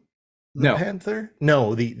into the panther?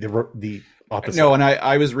 No, the opposite. No, and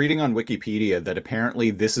I was reading on Wikipedia that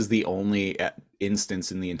apparently this is the only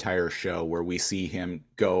instance in the entire show where we see him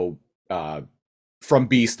go from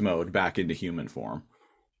beast mode back into human form.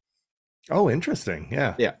 Oh, interesting.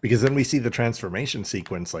 Yeah. Because then we see the transformation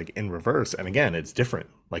sequence like in reverse, and again, it's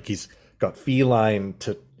different. Like he's got feline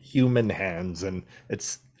to human hands, and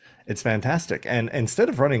it's fantastic. And instead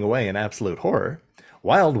of running away in absolute horror,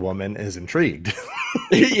 Wild Woman is intrigued.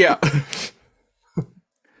 Yeah.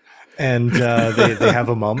 And they have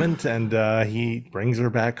a moment, and he brings her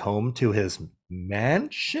back home to his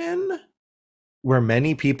mansion where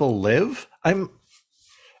many people live. I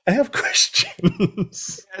have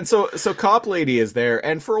questions. And so Cop Lady is there,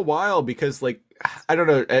 and for a while, because like I don't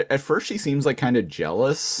know, at first she seems like kind of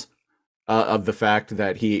jealous of the fact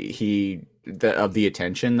that of the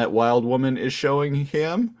attention that Wild Woman is showing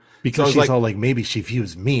him, because she's like, all like, maybe she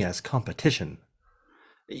views me as competition.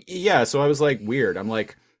 Yeah, so I was like, weird. I'm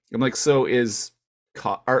like, so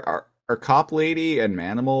are Cop Lady and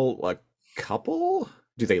Manimal a couple?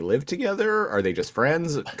 Do they live together? Are they just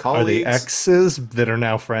friends, colleagues? Are they exes that are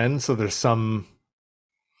now friends? So there's some.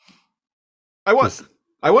 I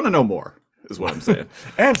want to know more. Is what I'm saying.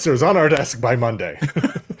 Answers on our desk by Monday.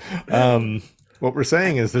 What we're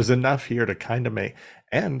saying is there's enough here to kind of make,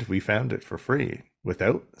 and we found it for free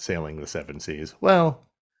without sailing the 7 seas. Well,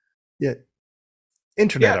 yeah,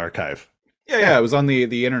 Internet Archive. Yeah, it was on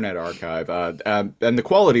the Internet Archive, and the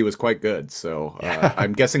quality was quite good. So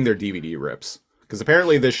I'm guessing they're DVD rips, because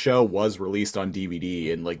apparently this show was released on DVD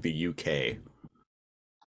in like the UK,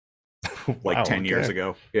 like 10 years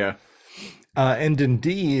ago. Yeah. And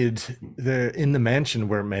indeed, they're in the mansion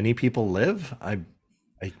where many people live. I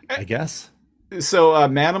guess. So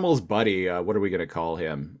Manimal's buddy, what are we gonna call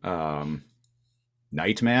him?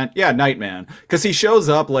 Nightman? Yeah, Nightman, because he shows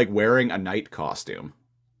up like wearing a night costume,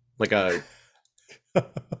 like a.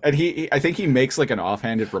 And I think he makes like an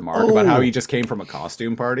offhanded remark about how he just came from a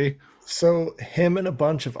costume party. So him and a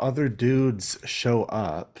bunch of other dudes show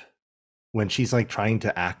up when she's like trying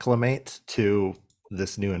to acclimate to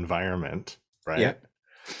this new environment, right? Yeah.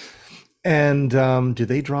 And do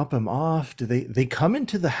they drop him off? Do they come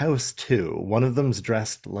into the house too? One of them's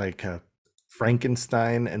dressed like a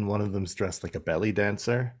Frankenstein and one of them's dressed like a belly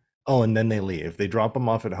dancer. Oh, and then they leave. They drop him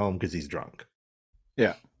off at home because he's drunk.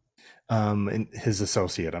 Yeah. And his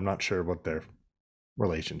associate, I'm not sure what their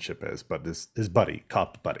relationship is, but his buddy,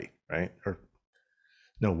 cop buddy, right? Or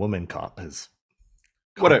no, woman cop, his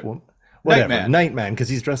whatever. Nightman, because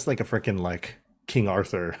he's dressed like a freaking like King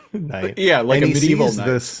Arthur knight. Yeah, like and a medieval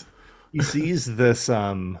knight. He sees this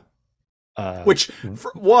which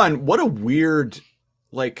for one, what a weird,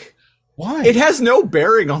 like, why? It has no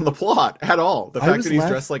bearing on the plot at all. The fact that he's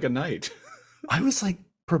dressed like a knight. I was like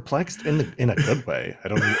perplexed in a good way. I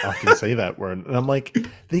don't often say that word. And I'm like,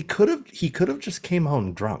 he could have just came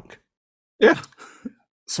home drunk. Yeah.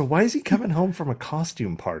 So why is he coming home from a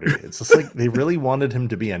costume party? It's just like they really wanted him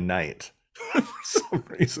to be a knight for some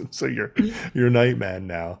reason. So you're Nightman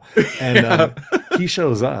now. And he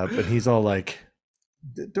shows up and he's all like,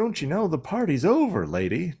 don't you know the party's over,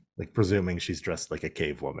 lady? Like presuming she's dressed like a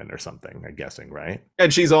cave woman or something, I'm guessing, right?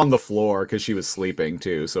 And she's on the floor because she was sleeping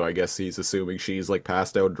too, so I guess he's assuming she's like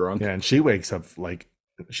passed out Yeah, drunk. and she wakes up like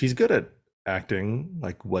she's good at acting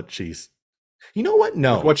like what she's. You know what? With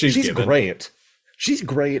No, what she's she's given. great. She's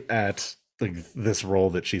great at like this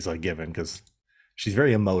role that she's like given because she's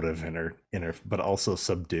very emotive in her, but also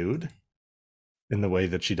subdued in the way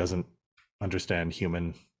that she doesn't understand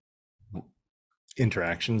human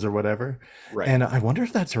interactions or whatever. Right. And I wonder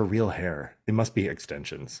if that's her real hair. It must be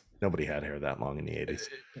extensions. Nobody had hair that long in the 80s.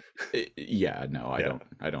 Yeah, no, Yeah.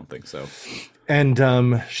 I don't think so.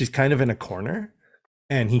 And she's kind of in a corner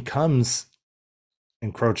and he comes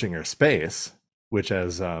encroaching her space, which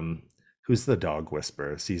as who's the dog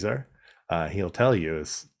whisperer? Caesar. He'll tell you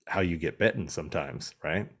is how you get bitten sometimes,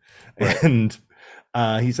 right? And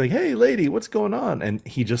he's like, "Hey, lady, what's going on?" And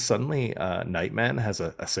he just suddenly, Nightman has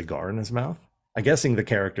a cigar in his mouth. I'm guessing the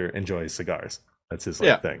character enjoys cigars. That's his like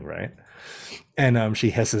Yeah. thing, right? And she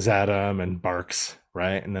hisses at him and barks,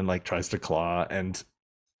 right? And then like tries to claw. And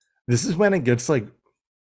this is when it gets like,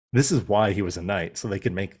 this is why he was a knight, so they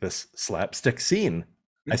could make this slapstick scene,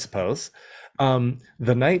 I suppose.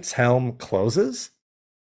 The knight's helm closes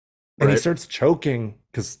and he Right. starts choking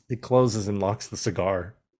because it closes and locks the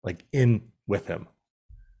cigar like in with him.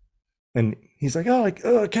 And he's like, I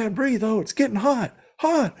can't breathe. Oh, it's getting hot,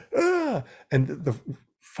 hot. And the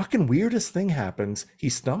fucking weirdest thing happens. He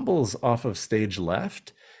stumbles off of stage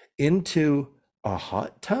left into a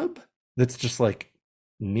hot tub that's just like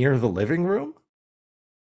near the living room.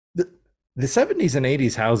 The 70s and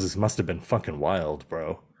 80s houses must have been fucking wild,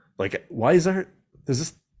 bro. Like, why is there's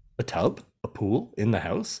this a tub, a pool in the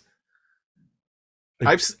house?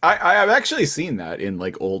 Like, I've actually seen that in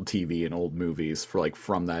like old TV and old movies for like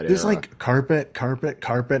from that there's era. like carpet, carpet,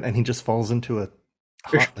 carpet, and he just falls into a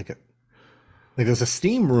hot, like there's a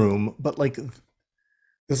steam room, but like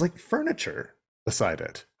there's like furniture beside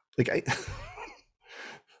it. Like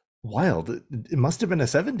wild. It must have been a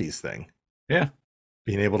 70s thing. Yeah.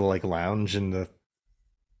 Being able to like lounge in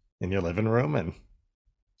your living room and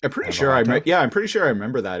I'm pretty have a sure hot tub. I'm pretty sure I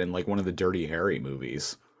remember that in like one of the Dirty Harry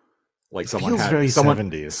movies. Like It feels very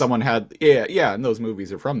 70s. someone had yeah, and those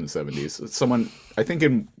movies are from the 70s. Someone I think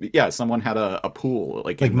in yeah, someone had a pool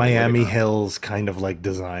like Like in their living Miami room. Hills kind of like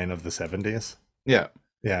design of the 70s. Yeah.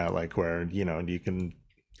 Yeah, like where, you can.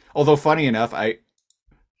 Although funny enough, I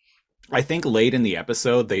think late in the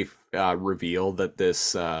episode they revealed that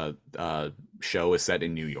this show is set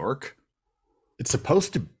in New York. It's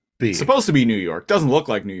supposed to It's be. supposed to be New York. Doesn't look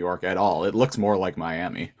like New York at all. It looks more like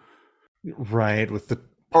Miami Right, with the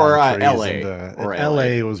or palm trees and L.A. or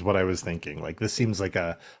L.A. LA was what I was thinking. Like this seems like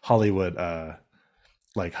a Hollywood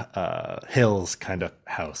like hills kind of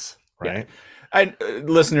house, Yeah. right? And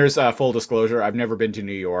listeners, full disclosure, I've never been to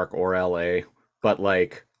New York or LA, but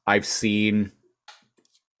like I've seen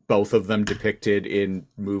both of them depicted in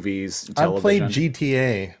movies, I played television.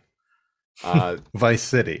 GTA Uh, Vice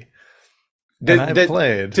City and I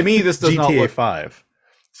played to me, this does not GTA look. 5.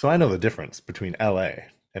 So I know the difference between LA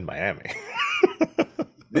and Miami.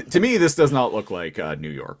 To me, this does not look like New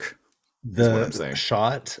York. Is what I'm The saying.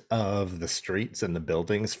 shot of the streets and the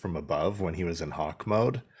buildings from above when he was in hawk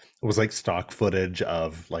mode was like stock footage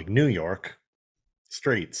of like New York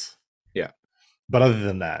streets. Yeah. But other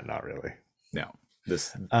than that, not really. No.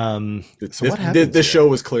 This So what happens this here? show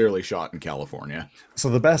was clearly shot in California. So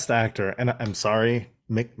the best actor, and I'm sorry,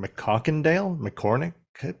 McCockendale, McCormick,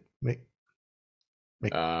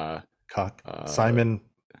 Uh, Simon,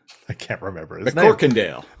 I can't remember his name.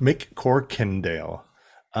 McCorkindale. Mick Corkindale.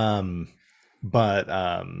 But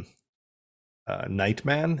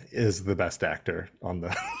Nightman is the best actor on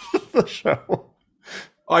the show.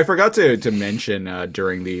 Oh, I forgot to mention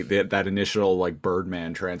during that initial like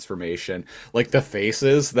Birdman transformation, like the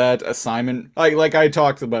faces that Simon like I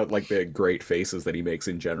talked about like the great faces that he makes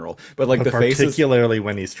in general, but like But the faces particularly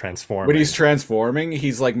when he's transforming. when he's transforming,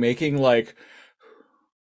 he's like making like,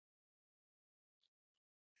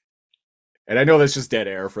 and I know that's just dead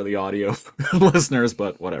air for the audio listeners,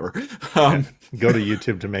 but whatever. Go to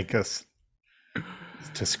YouTube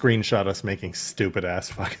to screenshot us making stupid ass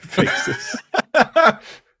fucking faces.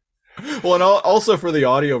 Well, and also for the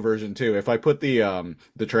audio version too. If I put the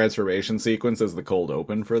transformation sequence as the cold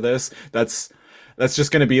open for this, that's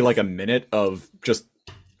just going to be like a minute of just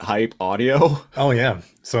hype audio. Oh yeah,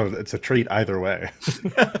 so it's a treat either way.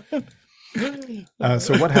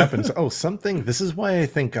 So what happens? Oh, something. This is why I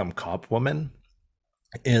think Cop Woman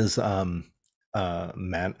is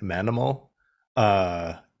Manimal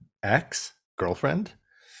ex girlfriend.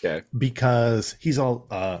 Okay. Because he's all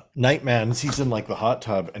Nightman, he's in like the hot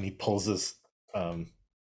tub and he pulls his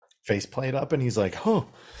faceplate up, and he's like, "Huh,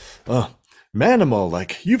 uh, Manimal,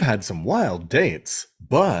 like you've had some wild dates,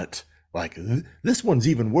 but like this one's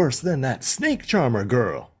even worse than that snake charmer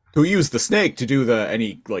girl." Who used the snake to do the, and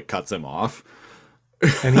he like cuts him off.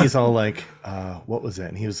 And he's all like, what was it?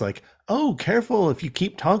 And he was like, "Oh, careful, if you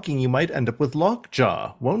keep talking, you might end up with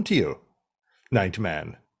Lockjaw, won't you,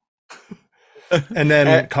 Nightman?" And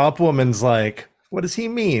then Cop Woman's like, "What does he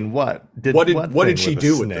mean? What did she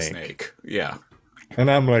do with the snake?" Yeah. And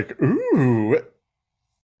I'm like, ooh.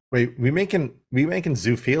 Wait, we making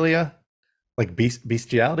zoophilia? Like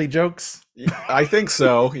bestiality jokes? I think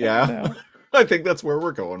so, yeah. No. I think that's where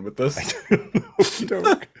we're going with this.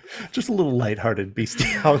 Just a little lighthearted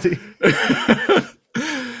bestiality.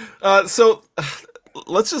 So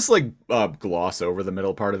let's just like gloss over the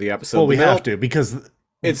middle part of the episode. Well, we have to, because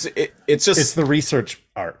it's the research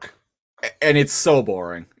arc. And it's so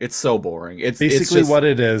boring. It's basically just... what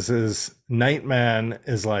it is Nightman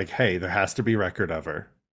is like, hey, there has to be record of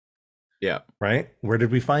her. Yeah. Right? Where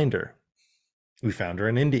did we find her? We found her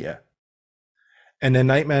in India. And then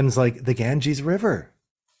Nightman's like, the Ganges River.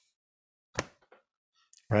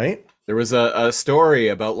 Right? There was a story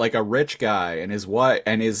about like a rich guy and his wife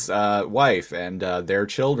and their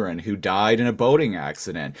children who died in a boating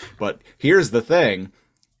accident. But here's the thing.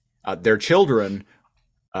 Their children,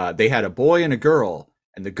 they had a boy and a girl,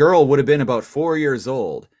 and the girl would have been about 4 years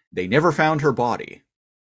old. They never found her body.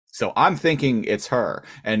 So I'm thinking it's her.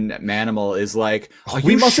 And Manimal is like,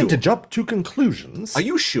 we mustn't jump to conclusions. Are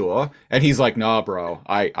you sure? And he's like, nah, bro.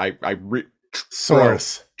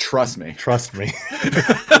 Source. Trust me. Trust me.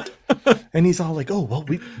 And he's all like, oh, well,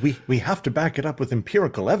 we have to back it up with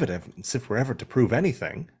empirical evidence if we're ever to prove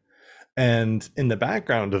anything. And in the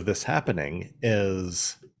background of this happening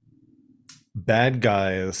is bad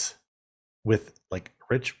guys with like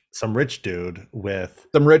some rich dude who was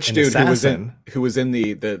in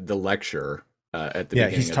the lecture at the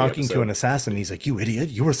beginning. He's talking to an assassin. He's like, "You idiot,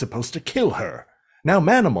 you were supposed to kill her. Now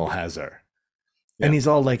Manimal has her." Yeah. And he's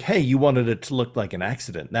all like, "Hey, you wanted it to look like an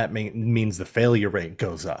accident. That means the failure rate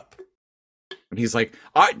goes up." And he's like,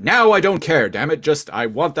 now I don't care, damn it, just I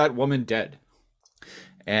want that woman dead.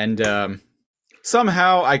 And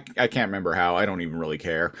somehow, I can't remember how, I don't even really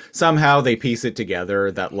care. Somehow they piece it together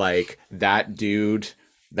that like that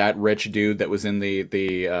rich dude that was in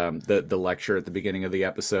the lecture at the beginning of the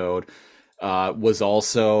episode was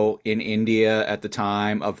also in India at the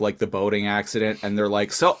time of like the boating accident, and they're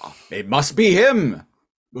like, so it must be him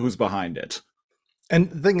who's behind it. And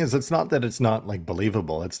the thing is, it's not that it's not like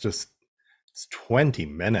believable. It's 20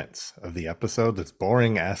 minutes of the episode that's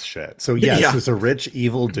boring ass shit. So yes, there's a rich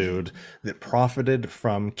evil dude that profited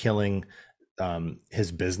from killing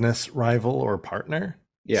his business rival or partner.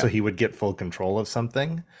 Yeah. So he would get full control of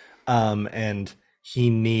something. And he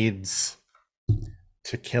needs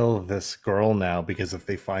to kill this girl now, because if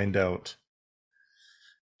they find out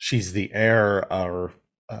she's the heir or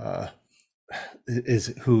is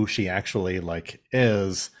who she actually like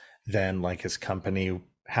is, then like his company,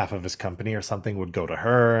 half of his company or something would go to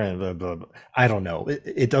her, and blah, blah, blah. I don't know.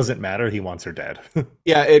 It doesn't matter. He wants her dead.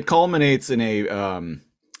 Yeah, it culminates in a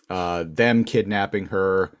them kidnapping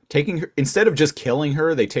her, taking her, instead of just killing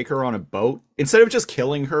her, they take her on a boat. Instead of just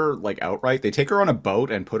killing her like outright, they take her on a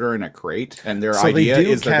boat and put her in a crate. And their idea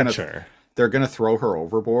is they're gonna throw her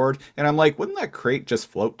overboard. And I'm like, wouldn't that crate just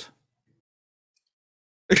float?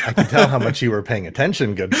 I can tell how much you were paying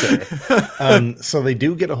attention, good sir. So they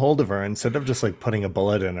do get a hold of her instead of just like putting a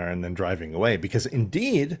bullet in her and then driving away, because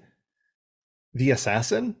indeed the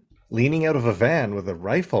assassin, leaning out of a van with a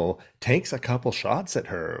rifle, takes a couple shots at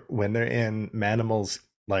her when they're in Manimal's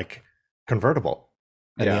like convertible,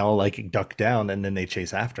 and they all like duck down, and then they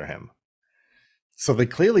chase after him. So they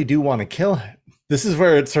clearly do want to kill him. This is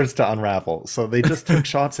where it starts to unravel. So they just took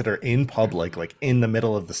shots at her in public, like in the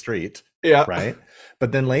middle of the street. Yeah. Right.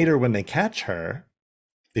 But then later when they catch her,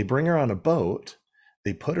 they bring her on a boat,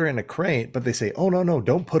 they put her in a crate, but they say, oh, no,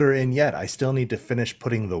 don't put her in yet. I still need to finish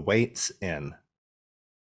putting the weights in.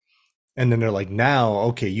 And then they're like, now,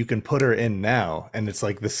 okay, you can put her in now. And it's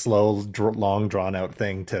like this slow, long, drawn out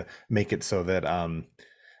thing to make it so that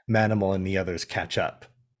Manimal and the others catch up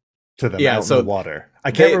to them out in the water.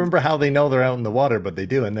 I can't remember how they know they're out in the water, but they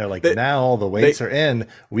do. And they're like, now all the weights are in,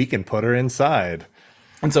 we can put her inside.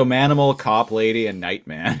 And so Manimal, Cop Lady, and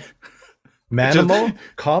Nightman. Manimal,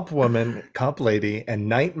 Cop Woman, Cop Lady, and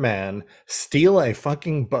Nightman steal a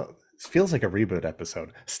fucking boat. Feels like a reboot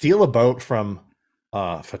episode. Steal a boat from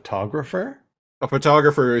a photographer. A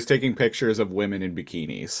photographer who's taking pictures of women in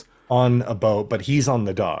bikinis. On a boat, but he's on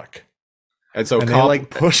the dock. And so and they like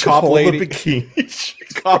push cop all lady, the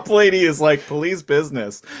bikini. cop lady is like police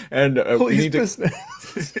business, and we need business.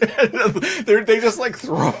 they just like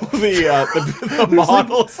throw the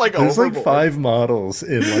models like there's overboard. like 5 models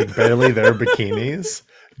in like barely their bikinis.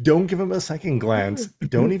 Don't give them a second glance.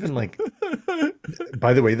 Don't even like.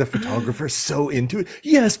 By the way, the photographer's so into it.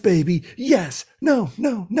 Yes, baby. Yes. No.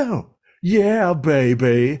 No. No. Yeah,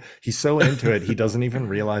 baby. He's so into it, he doesn't even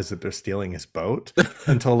realize that they're stealing his boat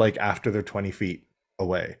until like after they're 20 feet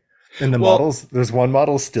away. And the models, there's one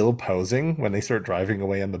model still posing when they start driving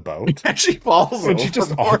away on the boat. And she falls and she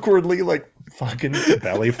just awkwardly like fucking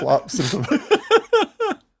belly flops into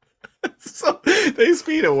the... So they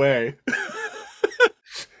speed away.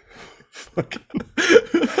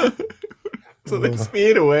 So they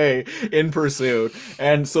speed away in pursuit.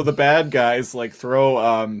 And so the bad guys like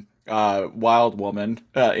throw Wild Woman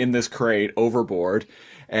in this crate overboard,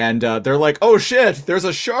 and they're like, "Oh shit, there's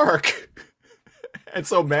a shark!" And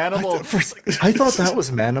so Manimal, I thought that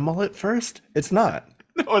was Manimal at first. It's not.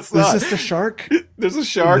 No, it's not. There's just a shark. There's a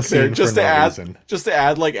shark there just to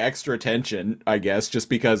add like extra tension, I guess, just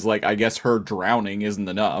because like I guess her drowning isn't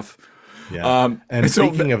enough. Yeah. And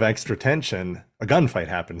speaking of extra tension, a gunfight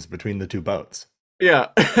happens between the two boats. Yeah,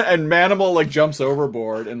 and Manimal like jumps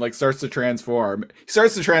overboard and like starts to transform. He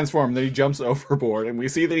starts to transform, then he jumps overboard, and we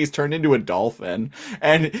see that he's turned into a dolphin.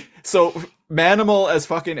 And so Manimal as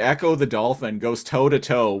fucking Echo the dolphin goes toe to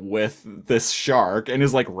toe with this shark and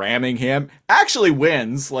is like ramming him. Actually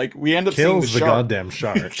wins. Like we end up seeing the shark. Goddamn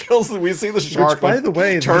shark. We see the shark. Which, by the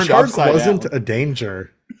way, the shark wasn't a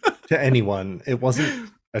danger to anyone. It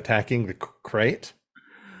wasn't attacking the crate.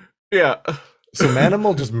 Yeah. So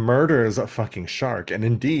Manimal just murders a fucking shark, and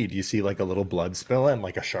indeed you see like a little blood spill and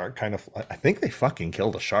like a shark kind of. I think they fucking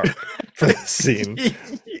killed a shark for this scene.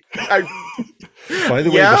 By the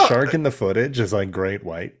way, the shark in the footage is like great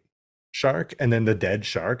white shark, and then the dead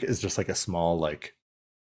shark is just like a small like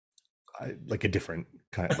a different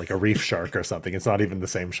kind of like a reef shark or something. It's not even the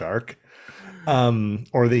same shark.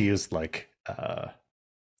 Or they used like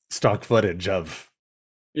stock footage of.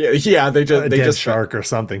 Yeah, they just shark or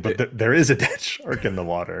something, but there is a dead shark in the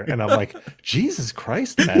water, and I'm like, Jesus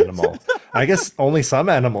Christ, Manimal! I guess only some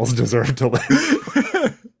animals deserve to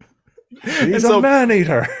live. He's a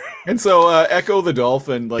man-eater. And so Echo the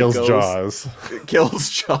dolphin like kills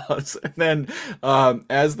Jaws, and then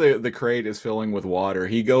as the crate is filling with water,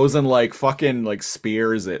 he goes and like fucking like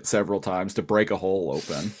spears it several times to break a hole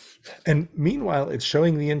open. And meanwhile, it's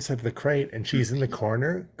showing the inside of the crate, and she's in the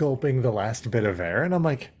corner gulping the last bit of air. And I'm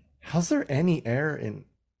like, how's there any air in?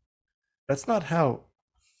 That's not how.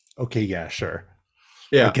 Okay, yeah, sure.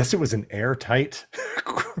 Yeah. I guess it was an airtight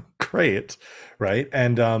crate, right?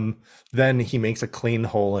 And then he makes a clean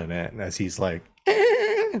hole in it. And as he's like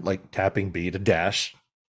tapping B to dash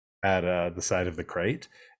at the side of the crate.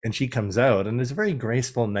 And she comes out, and there's a very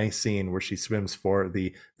graceful, nice scene where she swims for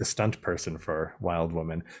the stunt person for Wild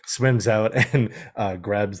Woman, swims out and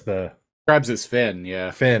grabs his fin,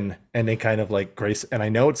 and they kind of like grace. And I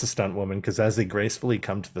know it's a stunt woman because as they gracefully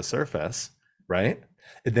come to the surface, right,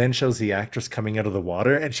 it then shows the actress coming out of the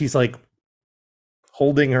water, and she's like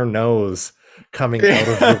holding her nose coming out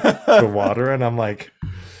of the water, and I'm like,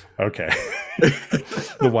 okay,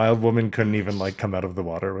 the Wild Woman couldn't even like come out of the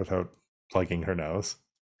water without plugging her nose.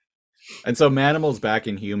 And so Manimal's back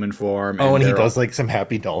in human form. And he does like some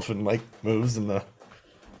happy dolphin like moves and the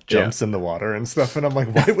jumps in the water and stuff. And I'm like,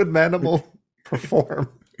 why would Manimal perform?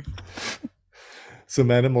 So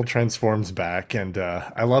Manimal transforms back, and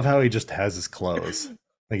I love how he just has his clothes.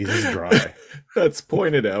 Like he's just dry. That's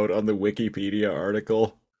pointed out on the Wikipedia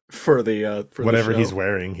article for the for whatever the he's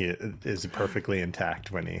wearing. He is perfectly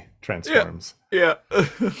intact when he transforms. Yeah.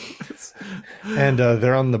 And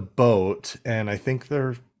they're on the boat, and I think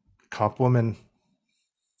they're cop woman,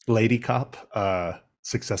 lady cop,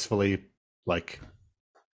 successfully like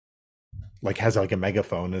has like a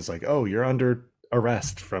megaphone, is like, oh, you're under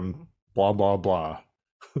arrest from blah blah blah,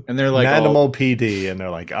 and they're like Manimal PD, and they're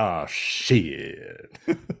like, oh shit.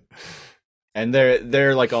 And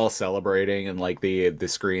they're like all celebrating, and like the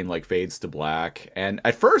screen like fades to black. And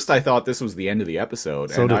at first I thought this was the end of the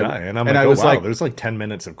episode. So did I. And I'm like, oh wow, there's like 10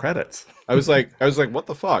 minutes of credits. I was like, what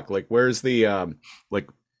the fuck? Like, where's the like,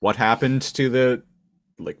 what happened to the,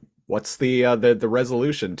 like, what's the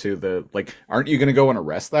resolution to the, like, aren't you gonna go and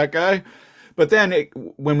arrest that guy? But then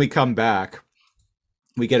when we come back,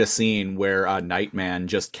 we get a scene where Nightman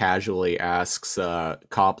just casually asks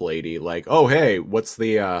cop lady like, oh hey, what's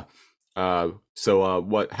the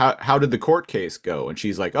what, how did the court case go? And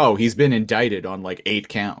she's like, oh, he's been indicted on like 8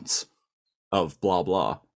 counts of blah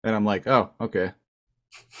blah. And I'm like, oh, okay,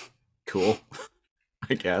 cool.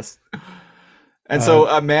 I guess. And so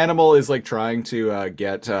Manimal is like trying to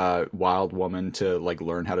get Wild Woman to like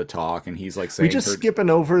learn how to talk, and he's like We saying just her. skipping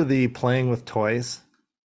over the playing with toys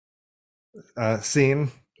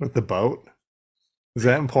scene with the boat. Is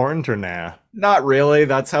that important or nah? Not really.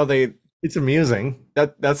 That's how they. It's amusing.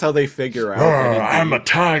 That's how they figure out that I'm a indeed.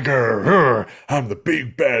 tiger. I'm the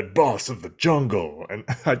big bad boss of the jungle. And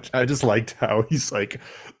I just liked how he's like,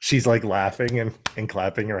 she's like laughing and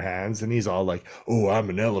clapping her hands, and he's all like, "Oh,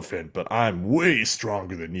 I'm an elephant, but I'm way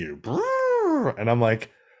stronger than you." And I'm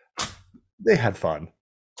like, they had fun.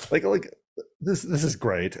 Like this is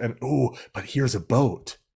great. And oh, but here's a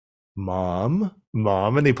boat. Mom,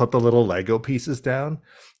 and they put the little Lego pieces down.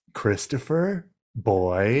 Christopher,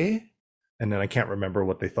 boy, and then I can't remember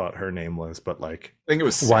what they thought her name was, but like I think it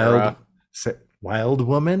was wild, Sarah. wild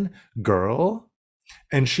woman, girl,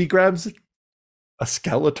 and she grabs a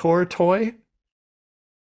Skeletor toy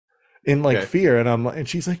in like Okay. fear, and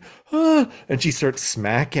she's like, ah, and she starts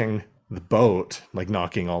smacking the boat, like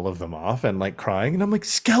knocking all of them off and like crying, and I'm like,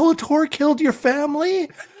 Skeletor killed your family?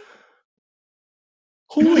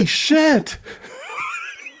 Holy shit!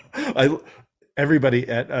 I everybody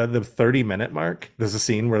at the 30-minute mark, there's a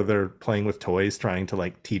scene where they're playing with toys trying to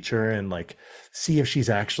like teach her and like see if she's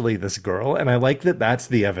actually this girl, and I like that that's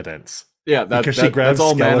the evidence Yeah, because she that's grabs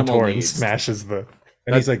all Manimal Skeletor and needs. smashes the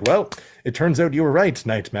and That he's like, well, it turns out you were right,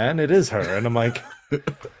 Nightman, it is her. And I'm like,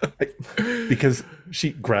 because she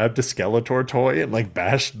grabbed a Skeletor toy and like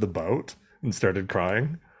bashed the boat and started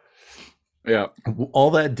crying. yeah. All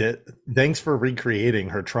that did, thanks for recreating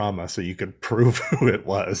her trauma so you could prove who it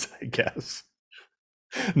was, I guess.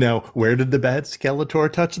 Now, where did the bad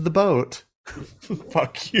Skeletor touch the boat?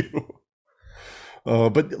 Fuck you. Oh,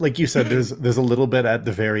 but like you said, there's a little bit at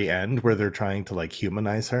the very end where they're trying to like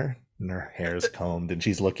humanize her, and her hair's combed, and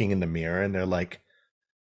she's looking in the mirror, and they're like,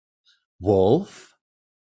 wolf,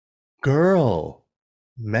 girl,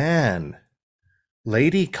 man,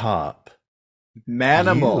 lady cop,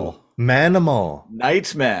 Manimal. you, manimal,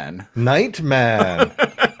 Nightman. nightman,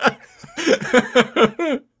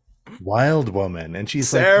 wild woman, and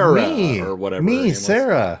she's like, Sarah or whatever her name me, was.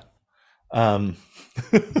 Sarah. Um,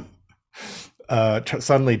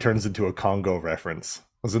 suddenly turns into a Congo reference.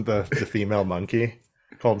 Wasn't the female monkey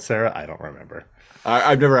called Sarah? I don't remember.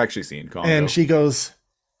 I've never actually seen Congo. And she goes,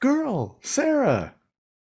 girl, Sarah.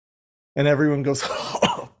 And everyone goes,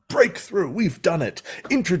 oh, breakthrough, we've done it.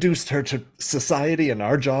 Introduced her to society and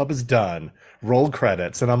our job is done. Roll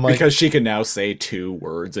credits. And I'm like, because she can now say 2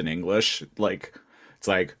 words in English. Like, it's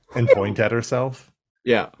like, and point at herself.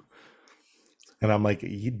 yeah. And I'm like,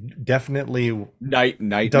 you definitely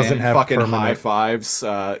Nightman doesn't have fucking permanent high fives,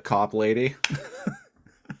 cop lady.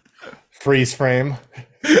 freeze frame.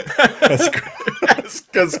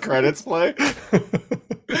 Because credits play.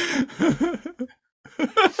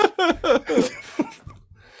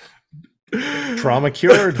 Trauma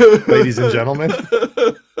cured, ladies and gentlemen.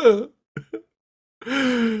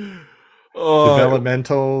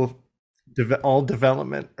 Developmental, all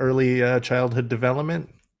development, early childhood development.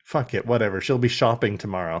 Fuck it, whatever. She'll be shopping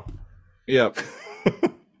tomorrow. Yep.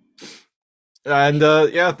 And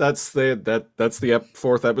yeah, that's the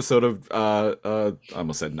 4th episode of I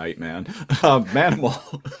almost said Nightman.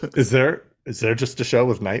 Manimal. Is there just a show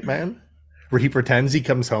with Nightman where he pretends he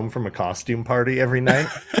comes home from a costume party every night,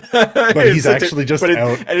 but he's actually just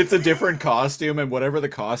out, and it's a different costume, and whatever the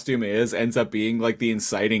costume is ends up being like the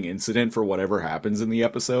inciting incident for whatever happens in the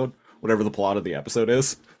episode, whatever the plot of the episode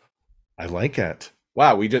is. I like it.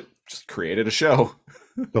 Wow, we just created a show.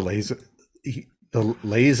 The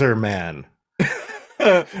laser man.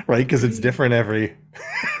 Right, because it's different every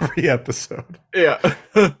episode. Yeah.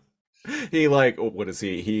 He like, what is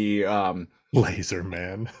he? He Laser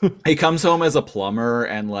man. he comes home as a plumber,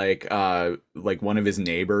 and like one of his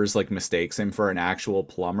neighbors like mistakes him for an actual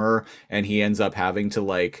plumber, and he ends up having to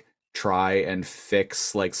like try and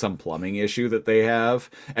fix like some plumbing issue that they have,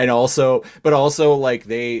 and also like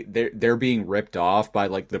they're being ripped off by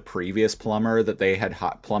like the previous plumber that they had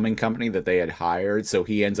plumbing company that they had hired, so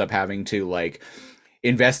he ends up having to like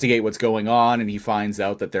investigate what's going on, and he finds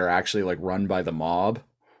out that they're actually like run by the mob.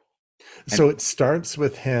 So it starts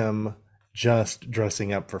with him just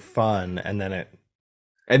dressing up for fun, and then it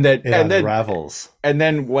unravels. And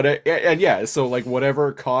yeah, so like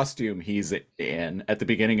whatever costume he's in at the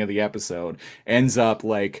beginning of the episode ends up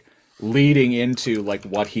like leading into like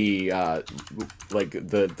what he like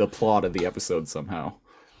the plot of the episode somehow.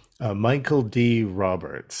 Michael D.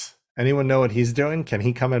 Roberts. Anyone know what he's doing? Can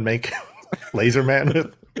he come and make Laser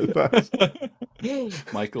Man with us?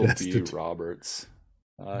 Michael D. Roberts.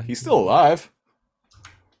 He's still alive.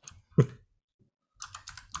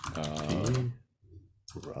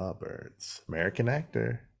 Roberts, American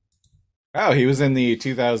actor. Oh, he was in the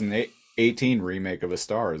 2018 remake of A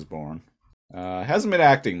Star Is Born. Hasn't been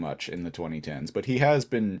acting much in the 2010s, but he has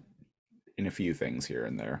been in a few things here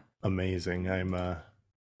and there. Amazing.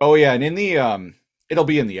 Oh yeah, and in the it'll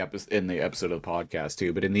be in the episode of the podcast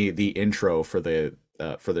too, but in the intro for the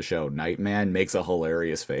show, Nightman makes a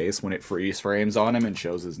hilarious face when it freeze frames on him and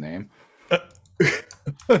shows his name.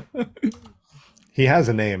 He has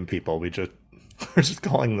a name, people. We're just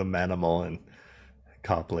calling them Manimal and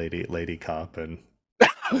Cop Lady Cop, and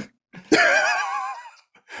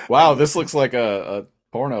wow, this looks like a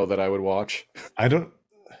porno that I would watch. I don't.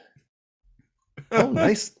 Oh,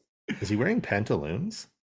 nice. Is he wearing pantaloons?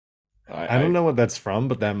 I don't know what that's from,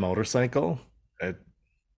 but that motorcycle.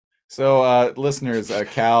 So, listeners,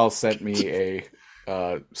 Cal sent me a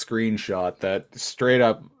screenshot that straight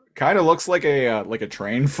up kind of looks like a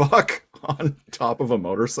train fuck on top of a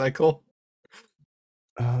motorcycle.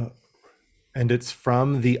 And it's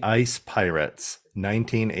from The Ice Pirates,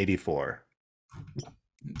 1984.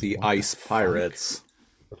 The Ice Pirates.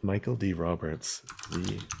 With Michael D. Roberts.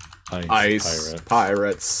 The Ice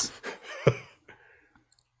Pirates.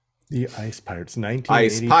 The Ice Pirates, 1984.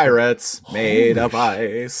 Ice Pirates made of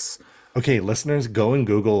ice. Okay, listeners, go and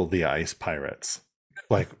Google The Ice Pirates.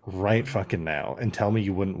 Like, right fucking now. And tell me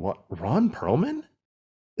you wouldn't want... Ron Perlman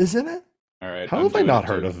is in it? All right. How have I not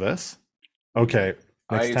heard of this? Okay,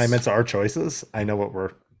 next time it's our choices. I know what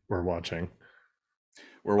we're watching.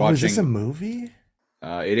 We're watching... is this a movie?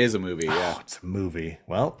 It is a movie, yeah. Oh, it's a movie.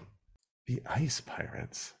 Well, The Ice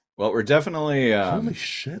Pirates. Well, we're definitely... Holy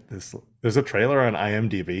shit. There's a trailer on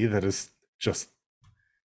IMDb that is just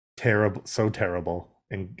terrible, so terrible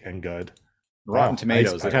and good. Rotten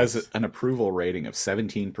Tomatoes, it has an approval rating of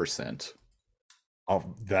 17%. Oh,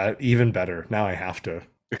 that even better. Now I have to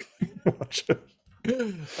watch it.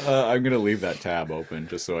 I'm going to leave that tab open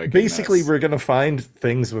just so I can... Basically, we're going to find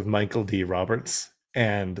things with Michael D. Roberts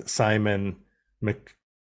and Simon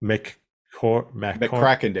McCrackendale.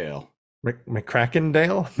 McCrackendale.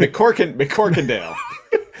 McCrackendale? McCorkendale.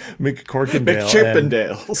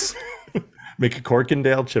 McChippendales.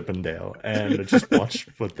 McCorkendale Chippendale. And just watch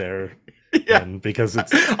what they're... Yeah, because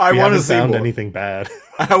it's I want to see more. Anything bad.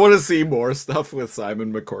 I want to see more stuff with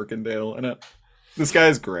Simon McCorkendale in it. This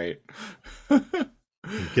guy's great.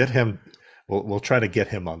 Get him. We'll try to get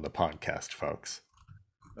him on the podcast, folks.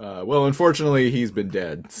 Well, unfortunately, he's been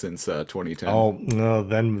dead since 2010. Oh no,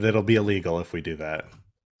 then it'll be illegal if we do that.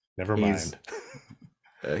 Never mind.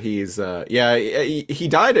 He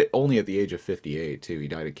died only at the age of 58 too. He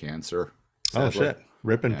died of cancer. Sadly. Oh shit!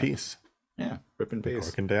 Rip in peace. Yeah, rip in peace.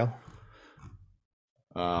 McCorkendale.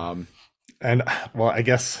 And well, I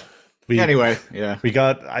guess we've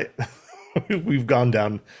gone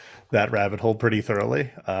down that rabbit hole pretty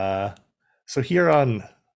thoroughly. So here on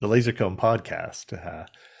the LaserComb podcast,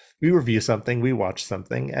 we review something, we watch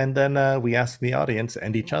something, and then we ask the audience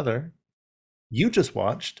and each other. You just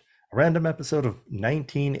watched a random episode of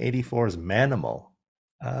 1984's Manimal.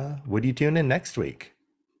 Would you tune in next week,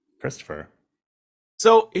 Christopher?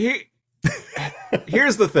 So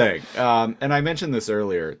here's the thing, and I mentioned this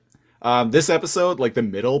earlier. This episode, like the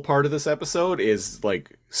middle part of this episode, is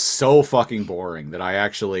like so fucking boring that I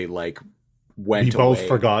actually like went. We both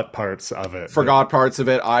forgot parts of it.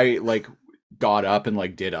 I like got up and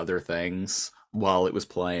like did other things while it was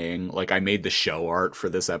playing. Like I made the show art for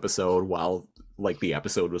this episode while like the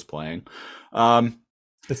episode was playing.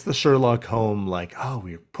 It's the Sherlock Holmes, like, oh,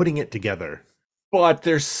 we're putting it together. But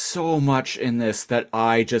there's so much in this that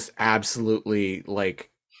I just absolutely love.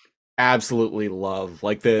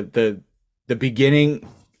 Like the beginning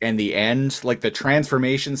and the end, like the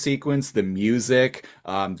transformation sequence, the music,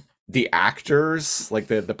 the actors, like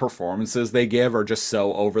the performances they give are just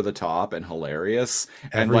so over the top and hilarious.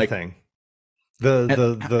 Everything.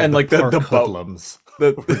 And like the park hoodlums.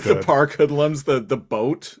 The park hoodlums, the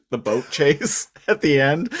boat chase at the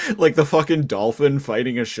end, like the fucking dolphin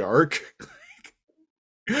fighting a shark.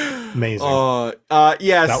 Amazing.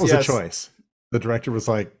 Yes, that was a choice. The director was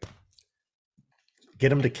like,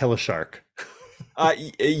 get him to kill a shark.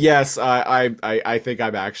 Yes, I think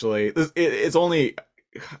I'm actually. It's only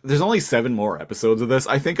there's only 7 more episodes of this.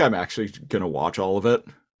 I think I'm actually gonna watch all of it.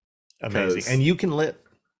 Amazing, and you can let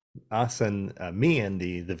us and me and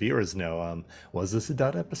the viewers know. Was this a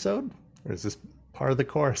dud episode, or is this part of the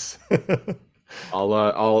course?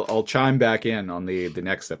 I'll chime back in on the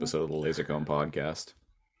next episode of the LaserComb podcast.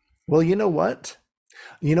 Well, you know what?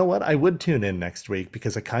 I would tune in next week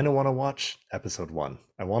because I kind of want to watch episode 1.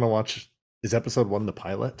 I want to watch, is episode 1 the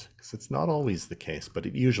pilot? Because it's not always the case, but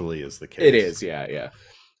it usually is the case. It is, yeah.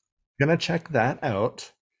 Gonna check that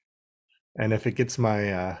out. And if it gets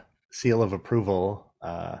my seal of approval,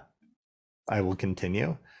 I will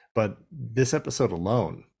continue. But this episode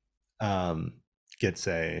alone um, gets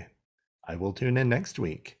a I will tune in next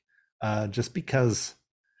week. Just because,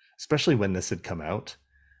 especially when this had come out,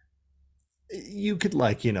 you could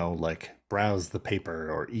like browse the paper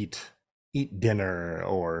or eat dinner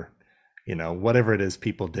or whatever it is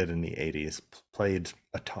people did in the 80s. Played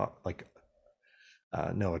Atari, like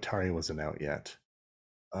no, Atari wasn't out yet.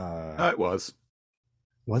 It was.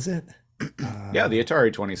 Was it? Yeah, the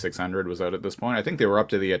Atari 2600 was out at this point. I think they were up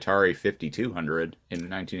to the Atari 5200 in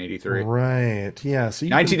 1983. Right. Yeah. So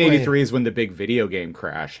you can play. 1983 is when the big video game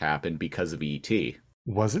crash happened because of ET.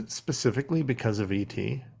 Was it specifically because of ET?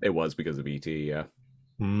 It was because of ET, yeah.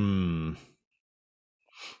 Hmm.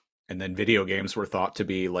 And then video games were thought to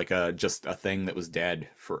be like just a thing that was dead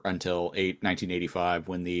for until 1985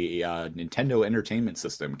 when the Nintendo Entertainment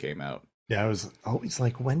System came out. Yeah, I was always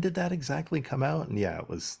like, when did that exactly come out? And yeah, it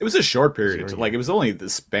was. It was a short period. It was only the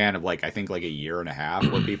span of like I think like a year and a half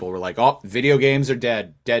where people were like, "Oh, video games are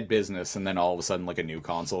dead business," and then all of a sudden like a new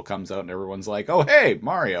console comes out and everyone's like, "Oh, hey,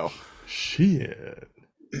 Mario!" Shit.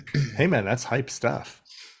 Hey man, that's hype stuff.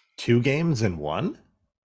 2 games in one,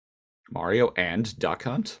 Mario and Duck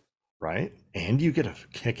Hunt, right? And you get a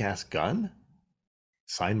kick-ass gun.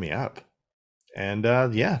 Sign me up. And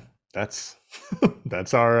yeah, that's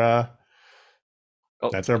that's our.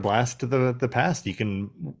 That's our blast to the past.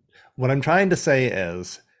 What I'm trying to say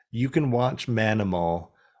is you can watch Manimal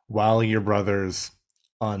while your brother's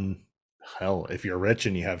on hell. If you're rich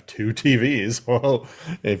and you have 2 TVs, well,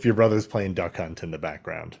 if your brother's playing Duck Hunt in the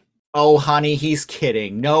background. Oh, honey, he's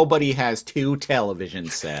kidding. Nobody has 2 television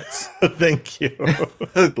sets. Thank you.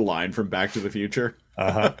 Line from Back to the Future.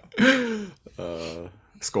 Uh-huh.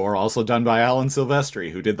 Score also done by Alan Silvestri,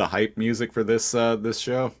 who did the hype music for this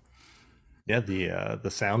show. Yeah, the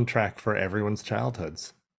soundtrack for everyone's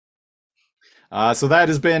childhoods. So that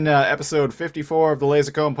has been episode 54 of the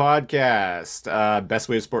LaserComb podcast. Best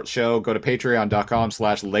Way to Support the show, go to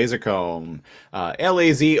patreon.com/lasercomb.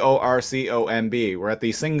 LAZORCOMB. We're at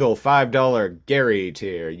the single $5 Gary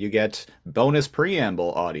tier. You get bonus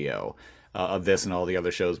preamble audio of this and all the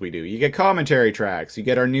other shows we do. You get commentary tracks. You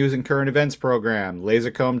get our news and current events program,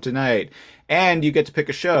 LaserComb Tonight. And you get to pick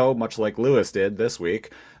a show, much like Lewis did this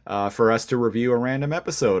week, for us to review a random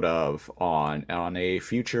episode of on a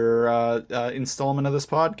future installment of this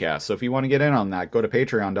podcast. So if you want to get in on that, go to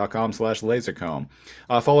patreon.com/lasercomb.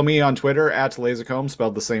 Follow me on Twitter at lasercomb,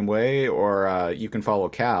 spelled the same way, or you can follow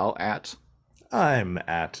Cal at... I'm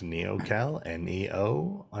at NeoCal,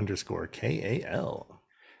 NEO_KAL.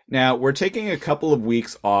 Now, we're taking a couple of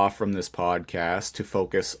weeks off from this podcast to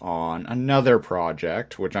focus on another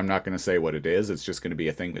project, which I'm not going to say what it is. It's just going to be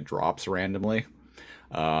a thing that drops randomly.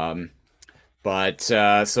 So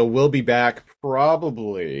we'll be back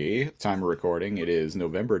probably, time of recording, it is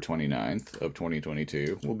November 29th of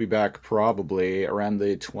 2022. We'll be back probably around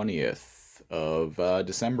the 20th of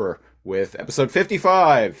December with episode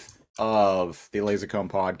 55 of the LaserComb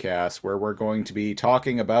podcast, where we're going to be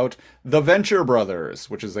talking about The Venture Brothers,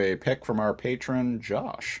 which is a pick from our patron,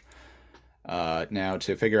 Josh. Now,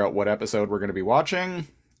 to figure out what episode we're going to be watching,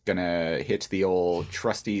 gonna hit the old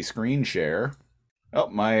trusty screen share. Oh,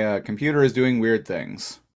 my computer is doing weird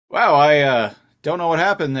things. Wow, I don't know what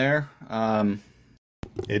happened there.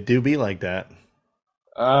 It do be like that.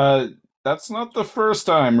 That's not the first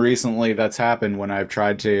time recently that's happened when I've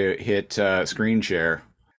tried to hit screen share.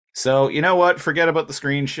 So, you know what? Forget about the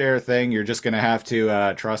screen share thing. You're just going to have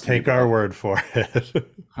to trust me. Take our word for it.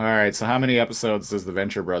 All right, so how many episodes does The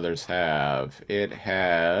Venture Brothers have? It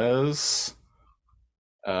has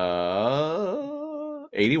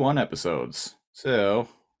 81 episodes. So,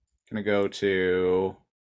 going to go to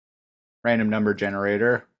random number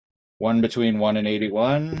generator. 1 between 1 and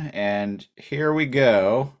 81. And here we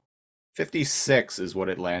go. 56 is what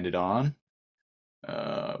it landed on.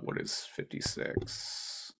 What is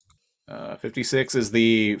 56? 56 is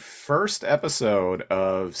the first episode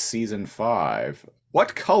of season 5.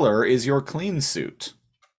 What color is your clean suit?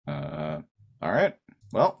 All right.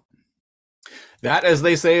 Well, that, as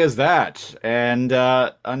they say, is that. And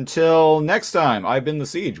until next time, I've been The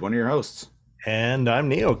Siege, one of your hosts. And I'm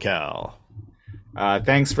NeoCal.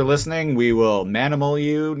 Thanks for listening. We will manimal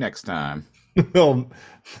you next time.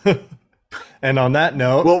 And on that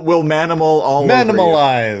note, we'll manimal all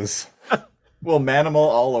Manimalize. We'll manimal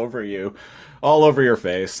all over you, all over your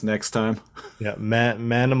face next time. Yeah,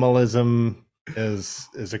 manimalism is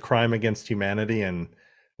a crime against humanity, and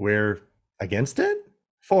we're against it?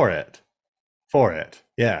 For it.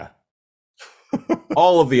 Yeah.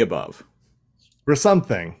 All of the above. We're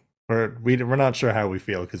something. We're not sure how we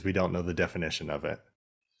feel because we don't know the definition of it.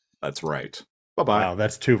 That's right. Bye-bye. Wow,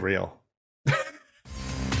 that's too real.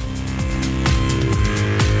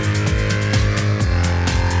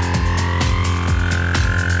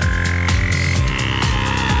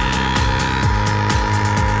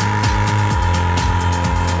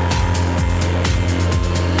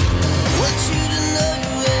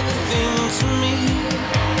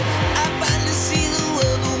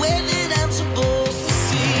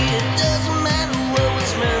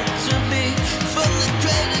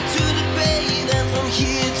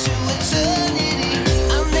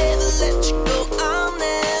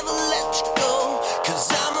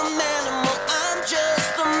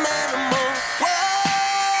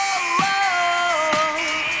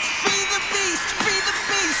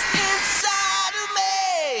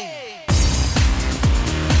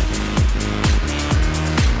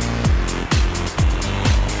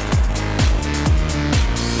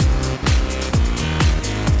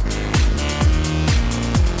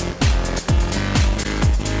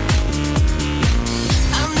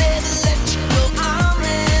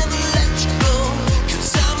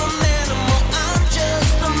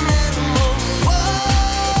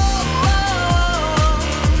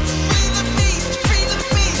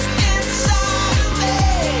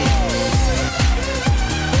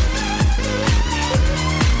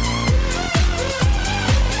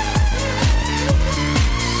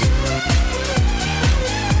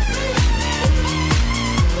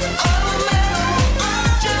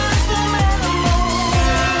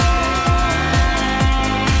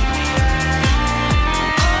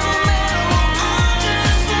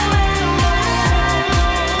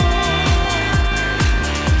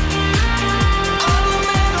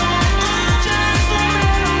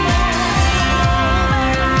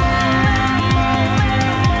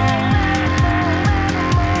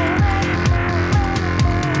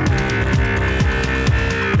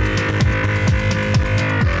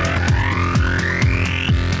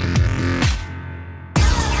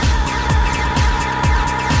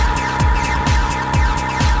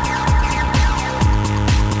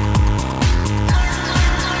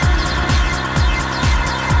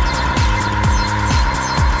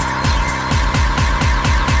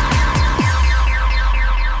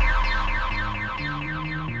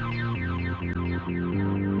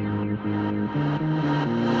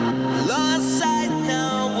 Lost sight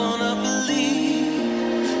now, I wanna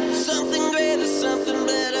believe something greater, something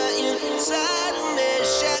better inside of me.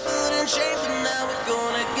 Shackled and chained, but now we're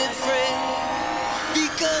gonna get free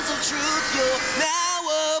because of truth. You're now.